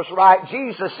sure it was right.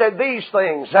 Jesus said these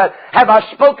things, have I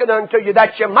spoken unto you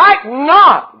that you might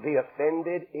not be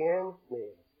offended in me.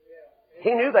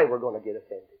 He knew they were going to get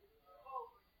offended.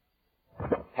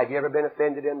 Have you ever been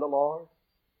offended in the Lord?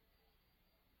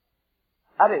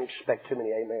 I didn't expect too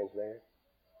many amens there.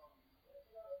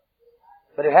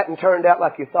 But it hadn't turned out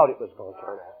like you thought it was going to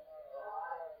turn out.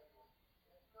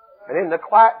 And in the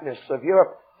quietness of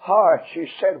your heart, you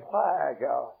said, why,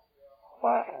 God?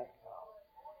 Why, God?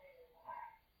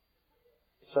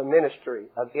 It's a ministry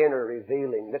of inner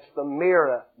revealing. It's the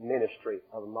mirror ministry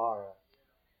of Mara.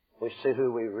 We see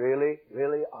who we really,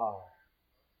 really are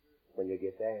when you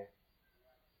get there.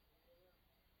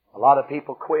 A lot of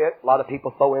people quit. A lot of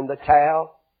people throw in the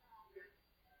towel.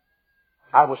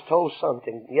 I was told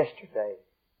something yesterday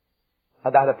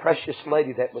about a precious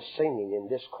lady that was singing in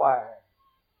this choir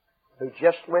who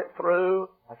just went through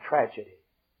a tragedy.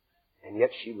 And yet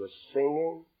she was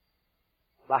singing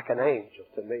like an angel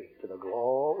to me, to the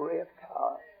glory of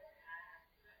God.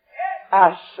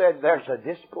 I said, there's a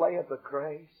display of the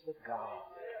grace of God.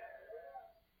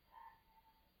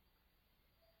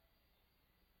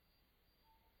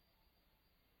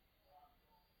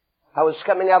 I was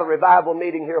coming out of a revival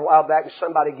meeting here a while back and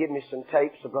somebody gave me some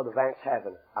tapes of Brother Vance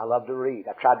Havner. I love to read.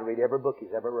 I've tried to read every book he's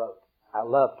ever wrote. I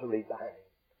love to read behind him.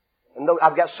 And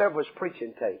I've got several of his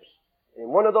preaching tapes. In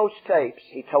one of those tapes,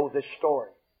 he told this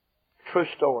story. True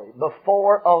story.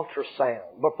 Before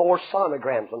ultrasound, before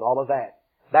sonograms and all of that.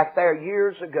 Back there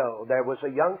years ago, there was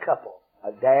a young couple,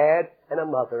 a dad and a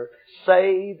mother,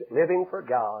 saved, living for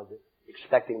God,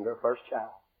 expecting their first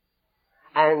child.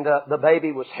 And the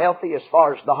baby was healthy as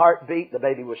far as the heartbeat. The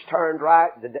baby was turned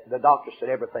right. The doctor said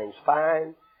everything's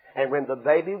fine. And when the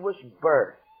baby was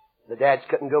birthed, the dads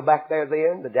couldn't go back there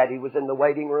then. The daddy was in the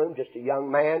waiting room, just a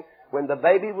young man. When the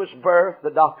baby was birthed,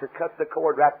 the doctor cut the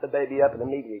cord, wrapped the baby up, and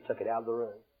immediately took it out of the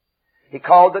room. He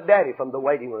called the daddy from the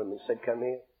waiting room and said, come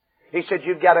in. He said,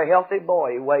 you've got a healthy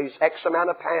boy. He weighs X amount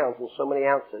of pounds and so many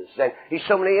ounces. And he's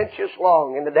so many inches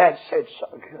long. And the dad said, so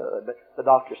good. But the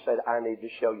doctor said, I need to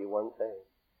show you one thing.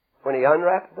 When he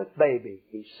unwrapped the baby,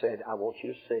 he said, I want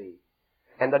you to see.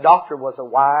 And the doctor was a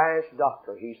wise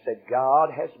doctor. He said, God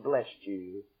has blessed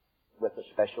you with a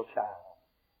special child.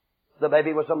 The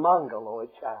baby was a mongoloid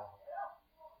child.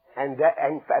 And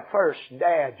at first,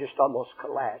 Dad just almost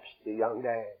collapsed, the young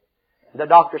dad. The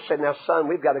doctor said, now son,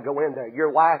 we've got to go in there.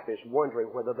 Your wife is wondering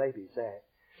where the baby's at.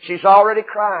 She's already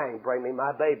crying, bring me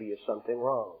my baby. Is something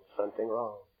wrong? Something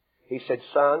wrong. He said,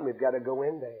 son, we've got to go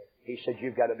in there. He said,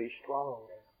 you've got to be strong.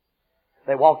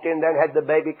 They walked in there and had the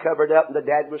baby covered up, and the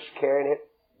dad was carrying it.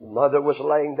 The mother was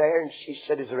laying there, and she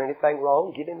said, is there anything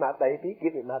wrong? Give me my baby.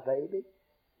 Give me my baby.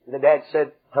 And the dad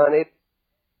said, honey,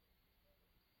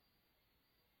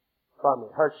 from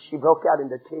it. She broke out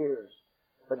into tears.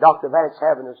 But Dr. Vance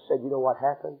Havner said, you know what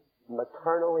happened?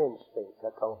 Maternal instinct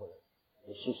took over.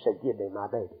 And she said, give me my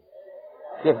baby.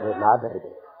 Give me my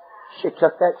baby. She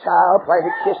took that child,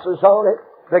 planted kisses on it,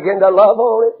 began to love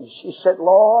on it, and she said,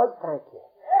 Lord, thank you.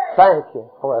 Thank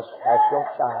you for a special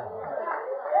child.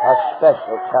 A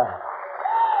special child.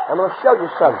 I'm going to show you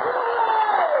something.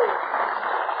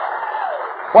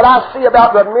 What I see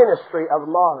about the ministry of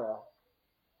Mara,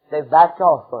 they backed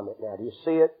off from it now. Do you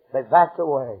see it? They backed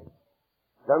away.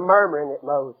 They're murmuring at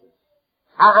Moses.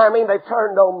 I mean, they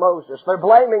turned on Moses. They're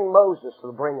blaming Moses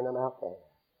for bringing them out there.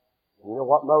 You know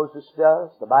what Moses does?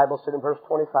 The Bible said in verse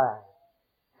 25,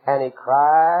 and he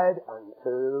cried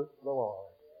unto the Lord.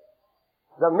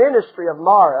 The ministry of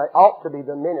Mara ought to be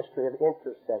the ministry of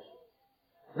intercession.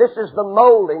 This is the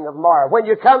molding of Mara. When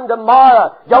you come to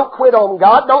Mara, don't quit on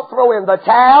God. Don't throw in the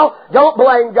towel. Don't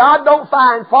blame God. Don't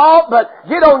find fault. But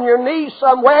get on your knees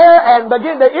somewhere and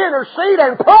begin to intercede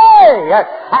and pray.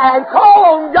 And call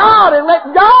on God and let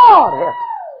God help.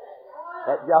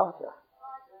 Let God help.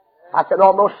 I can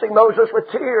almost see Moses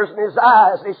with tears in his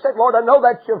eyes. And he said, Lord, I know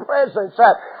that's your presence.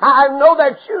 I know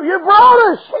that you brought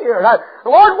us here.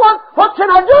 Lord, what can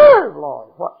I do?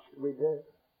 Lord, what should we do?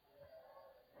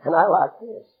 And I like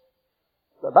this.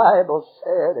 The Bible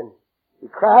said, and he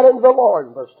cried unto the Lord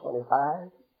in verse 25.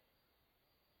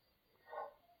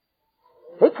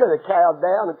 He could have cowed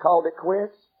down and called it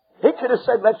quits. He could have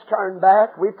said, let's turn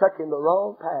back. We took him the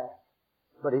wrong path.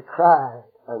 But he cried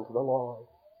unto the Lord.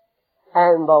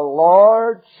 And the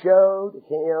Lord showed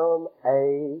him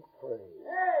a tree.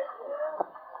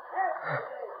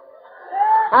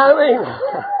 I mean,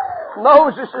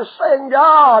 Moses is saying,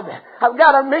 God, I've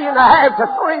got 1.5 million to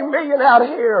 3 million out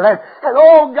here. And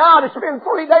oh God, it's been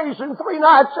 3 days and 3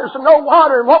 nights. There's no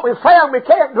water. And what we found, we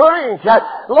can't drink.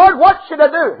 Lord, what should I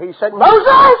do? He said, Moses,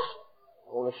 I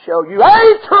want to show you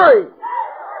a tree.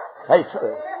 A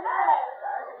tree.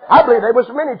 I believe there was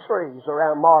many trees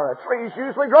around Mara. Trees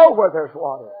usually grow where there's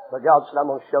water. But God said, I'm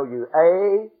going to show you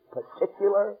a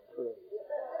particular tree.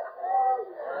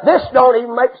 This don't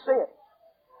even make sense.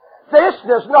 This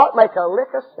does not make a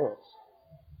lick of sense.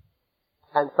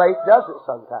 And faith doesn't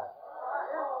sometimes.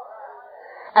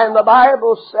 And the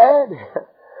Bible said,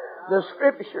 the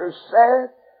Scriptures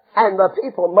said, and the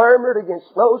people murmured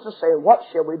against Moses, saying, what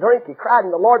shall we drink? He cried,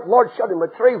 and the Lord showed him a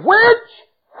tree, when?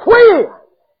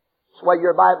 That's the way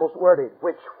your Bible's worded.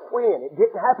 Which when? It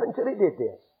didn't happen till he did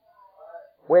this.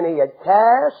 When he had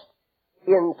cast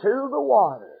into the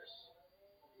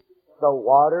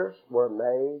waters were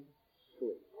made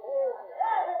sweet.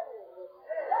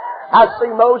 I see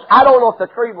Moses. I don't know if the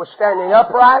tree was standing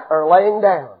upright or laying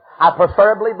down. I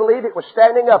preferably believe it was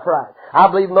standing upright. I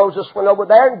believe Moses went over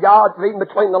there and God, reading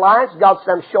between the lines, God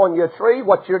said, I'm showing you a tree.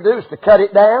 What you do is to cut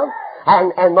it down.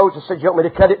 And Moses said, you want me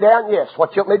to cut it down? Yes.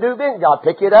 What you want me to do then? God,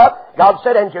 pick it up. God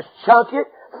said, and just chunk it,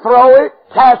 throw it,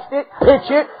 cast it, pitch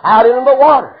it out into the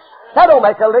waters. That don't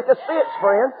make a lick of sense,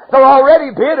 friend. They're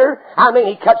already bitter. I mean,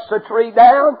 he cuts the tree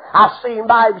down. I see him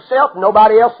by himself.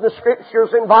 Nobody else in the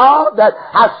Scriptures involved.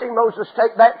 I see Moses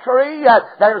take that tree.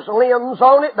 There's limbs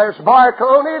on it. There's bark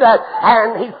on it.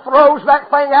 And he throws that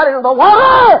thing out into the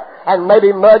water. And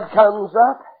maybe mud comes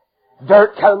up.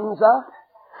 Dirt comes up.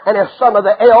 And if some of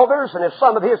the elders and if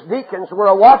some of his deacons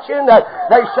were watching,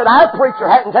 they said, our preacher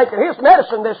hadn't taken his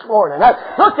medicine this morning.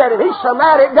 Look at him. He's so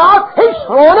mad at God, he's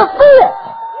throwing a fit.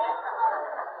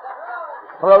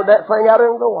 Throwed that thing out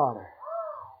into the water.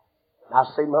 I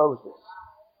see Moses.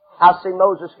 I see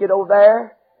Moses get over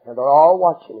there, and they're all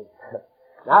watching him.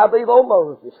 Now I believe old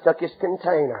Moses took his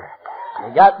container.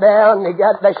 He got down,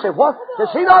 they said, what? Does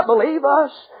he not believe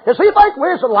us? Does he think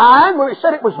we was lying when we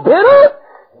said it was bitter?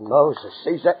 And Moses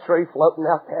sees that tree floating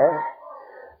out there.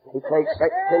 He takes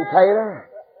that container,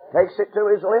 takes it to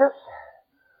his lips.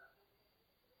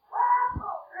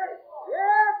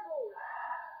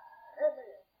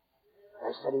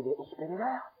 They said he didn't spit it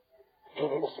out. He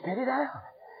didn't spit it out.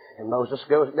 And Moses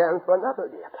goes down for another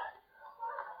dip.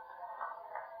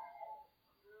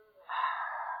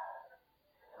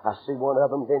 I see one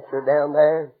of them venture down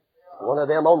there. One of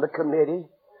them on the committee.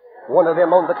 One of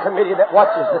them on the committee that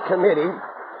watches the committee.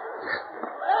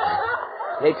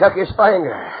 He took his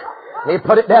finger. He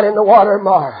put it down in the water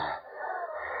more.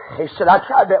 He said, I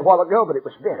tried that a while ago, but it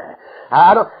was bitter.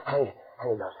 And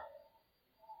he goes,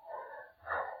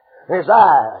 his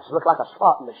eyes look like a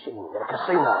slot machine at a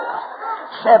casino.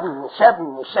 7,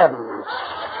 7, 7.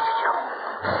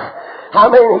 I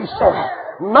mean, he said,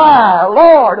 my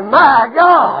Lord, my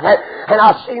God. And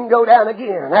I see him go down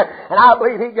again. And I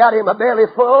believe he got him a belly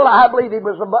full. I believe he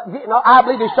was, I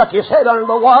believe he stuck his head under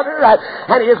the water.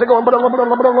 And he is going, blah, blah, blah,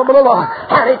 blah, blah, blah, blah.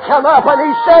 And he come up and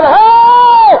he said,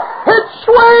 hey, it's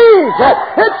sweet.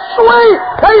 It's sweet.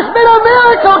 There's been a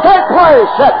miracle take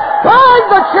place. Bring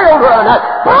the children.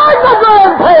 Bring the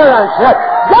grandparents.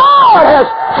 God has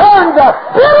turned the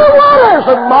bitter waters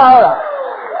of Mara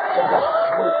into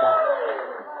sweet water.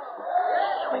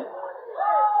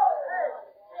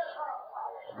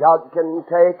 God can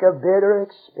take a bitter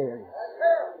experience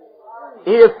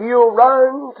if you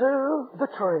run to the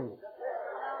tree.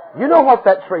 You know what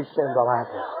that tree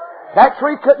symbolizes. That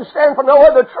tree couldn't stand for no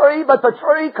other tree but the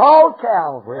tree called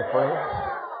Calvary, friends.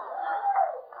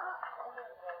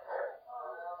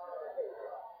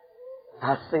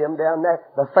 I see them down there,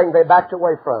 the thing they backed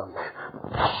away from.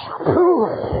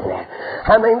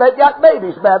 I mean, they've got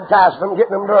babies baptized from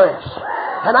getting them dressed.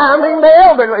 And I mean, the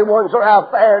elderly ones are out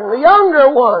there, and the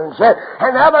younger ones, and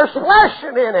now they're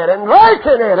splashing in it and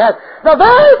drinking it. And the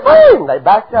very thing they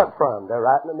backed up from, they're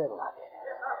right in the middle of it.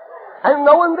 And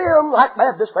knowing them, like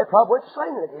Baptists, they probably went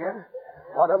singing again.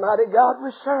 What a mighty God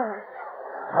we serve.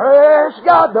 Praise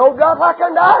God, no God like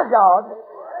unto our God.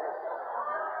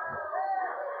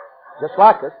 Just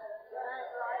like us.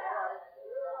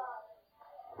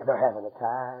 They're having a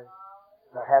time.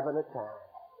 They're having a time.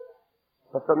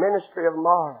 But the ministry of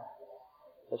Mara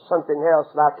is something else,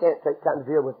 and I can't take time to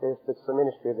deal with this, but it's the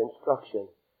ministry of instruction.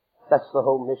 That's the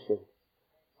whole mission.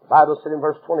 The Bible said in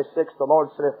verse 26, the Lord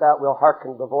said, if thou wilt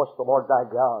hearken to the voice of the Lord thy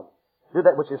God, do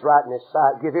that which is right in his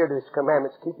sight, give ear to his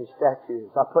commandments, keep his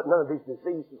statutes. I put none of these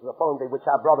diseases upon thee, which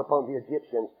I brought upon the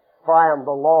Egyptians, for I am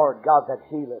the Lord God that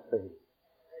healeth thee.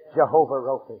 Jehovah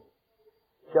Rophi.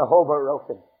 Jehovah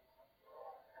Rophi.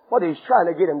 What he's trying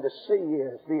to get him to see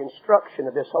is, the instruction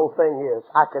of this whole thing is,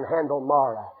 I can handle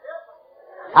Mara.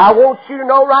 I want you to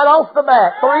know right off the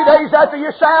bat, 3 days after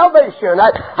your salvation,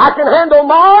 I can handle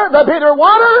Mara, the bitter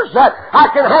waters, I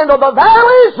can handle the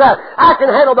valleys, I can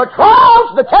handle the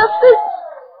trials, the testings.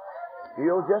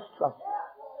 You'll just trust me.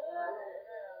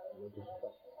 You'll just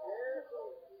trust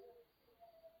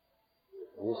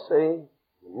me. You see,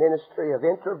 the ministry of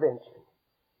intervention,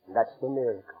 that's the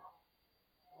miracle.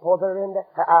 Oh, they're in there.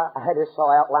 I had this all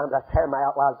outlined, but I tear my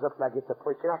outlines up when I get to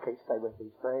preaching. I can't stay with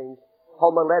these things.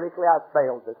 Homiletically, I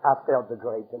failed the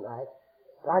grade tonight.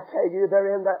 But I tell you,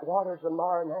 they're in that waters of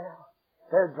Mara now.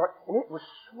 And it was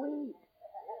sweet.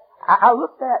 I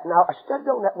looked at it and I studied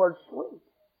on that word sweet.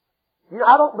 You know,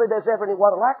 I don't believe there's ever any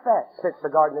water like that since the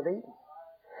Garden of Eden.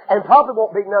 And probably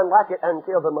won't be none like it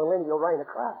until the millennial reign of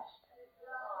Christ.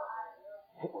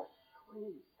 It was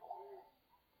sweet.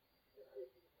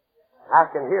 I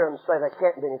can hear them say there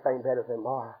can't be anything better than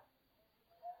Mara.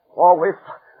 Oh, we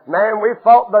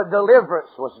thought the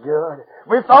deliverance was good.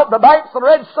 We thought the banks of the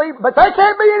Red Sea, but there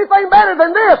can't be anything better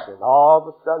than this. And all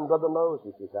of a sudden, Brother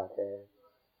Moses is out there.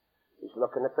 He's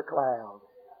looking at the cloud,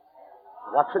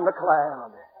 watching the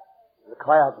cloud. The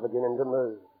cloud's beginning to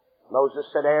move. Moses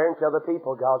said, Aaron, tell the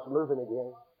people God's moving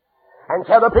again. And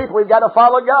tell the people we've got to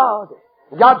follow God.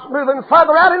 God's moving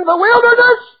further out into the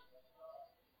wilderness.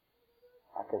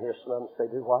 I can hear some of them say,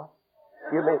 do what?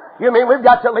 You mean we've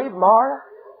got to leave Mara?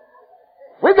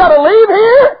 We've got to leave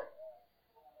here?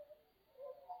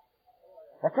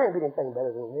 There can't be anything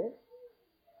better than this.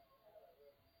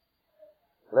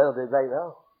 Little did they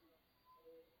know.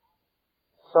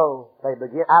 So they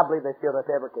begin, I believe they filled up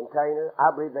every container.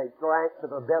 I believe they drank till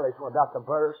their bellies were about to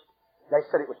burst. They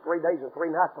said it was 3 days and 3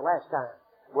 nights the last time.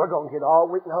 We're going to get all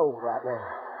we can hold right now.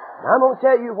 And I'm going to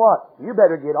tell you what, you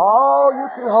better get all you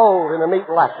can hold in a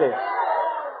meeting like this.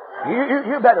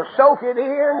 You better soak it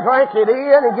in, drink it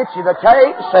in, and get you the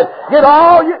cakes, and get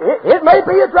all you, it may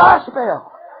be a dry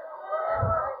spell.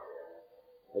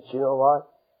 But you know what?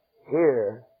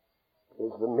 Here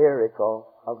is the miracle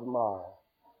of Mara.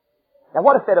 Now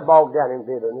what if they'd have bogged down in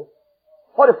bitterness?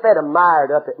 What if they'd have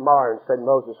mired up at Mara and said,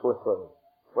 Moses, we're through.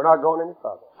 We're not going any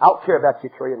further. I don't care about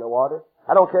your tree in the water.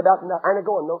 I don't care about nothing. I ain't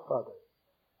going no further.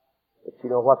 But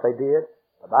you know what they did?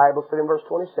 The Bible said in verse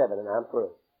 27, and I'm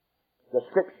through. The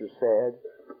Scripture said,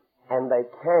 and they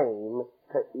came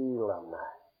to Elim.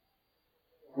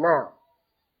 Now,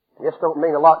 this don't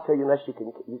mean a lot to you unless you can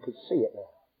see it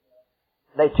now.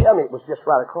 They tell me it was just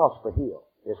right across the hill.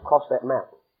 It's across that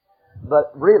mountain.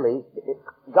 But really,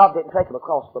 God didn't take them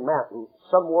across the mountain.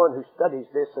 Someone who studies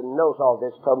this and knows all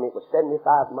this told me it was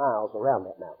 75 miles around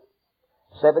that mountain.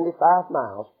 75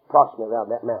 miles approximately around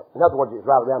that mountain. In other words, it was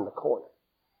right around the corner.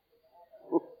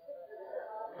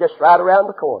 Just right around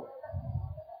the corner.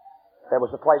 There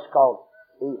was a place called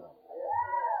Elim.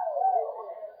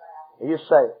 You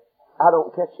say, I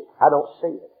don't catch it. I don't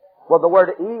see it. Well, the word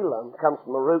Elam comes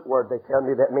from a root word, they tell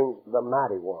me, that means the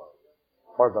mighty one,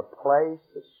 or the place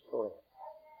of strength.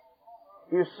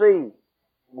 You see,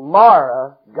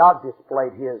 Mara, God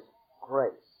displayed His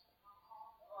grace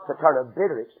to turn a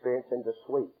bitter experience into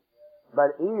sweet.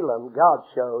 But Elam, God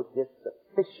showed His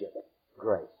sufficient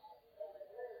grace.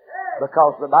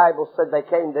 Because the Bible said they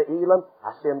came to Elam,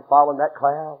 I see them following that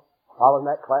cloud, following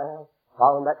that cloud,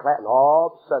 following that cloud, and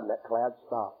all of a sudden that cloud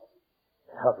stops.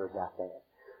 It hovers out there.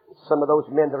 Some of those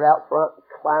men that are out front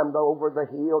climbed over the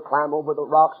hill, climbed over the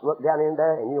rocks, looked down in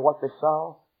there, and you know what they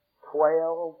saw?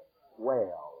 12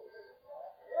 wells.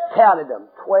 Counted them,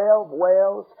 12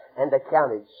 wells, and they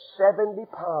counted 70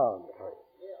 palm trees.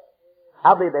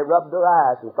 I believe they rubbed their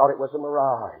eyes and thought it was a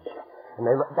mirage. And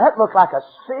that looked like a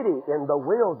city in the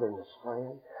wilderness,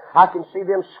 friend. I can see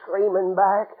them screaming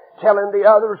back, telling the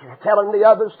others,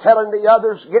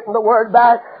 getting the word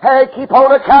back. Hey, keep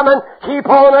on a-coming, keep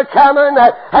on a-coming.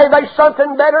 Hey, there's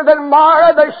something better than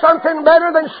Mara. There's something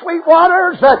better than Sweet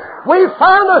Waters. We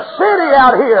found a city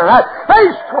out here.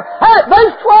 There's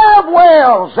 12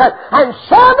 wells and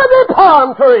 70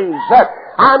 palm trees.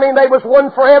 I mean, there was one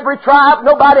for every tribe.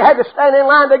 Nobody had to stand in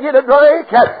line to get a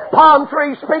drink. Palm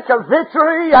trees speak of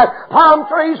victory. Palm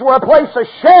trees were a place of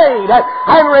shade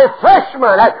and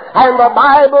refreshment. And the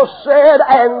Bible said,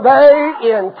 and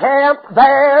they encamped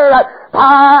there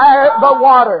by the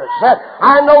waters.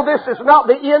 I know this is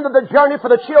not the end of the journey for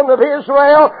the children of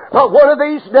Israel, but one of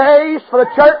these days for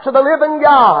the church of the living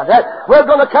God, we're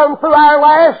going to come through our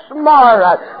last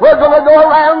Mara. We're going to go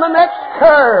around the next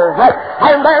curve,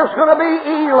 and there's going to be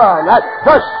Elam,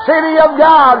 the city of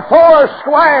God, 4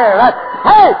 square.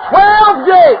 Hey, 12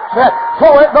 gates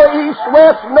for it, the east,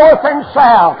 west, north, and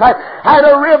south, and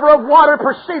a river of water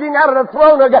proceeding out of the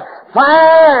throne of God.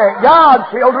 Thank God,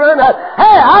 children.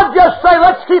 Hey, I'd just say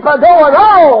let's keep it going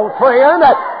on, friend.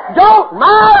 Don't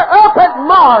mire up at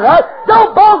Mara.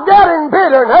 Don't bog down in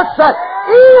bitterness.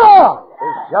 Elam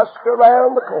is just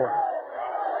around the corner.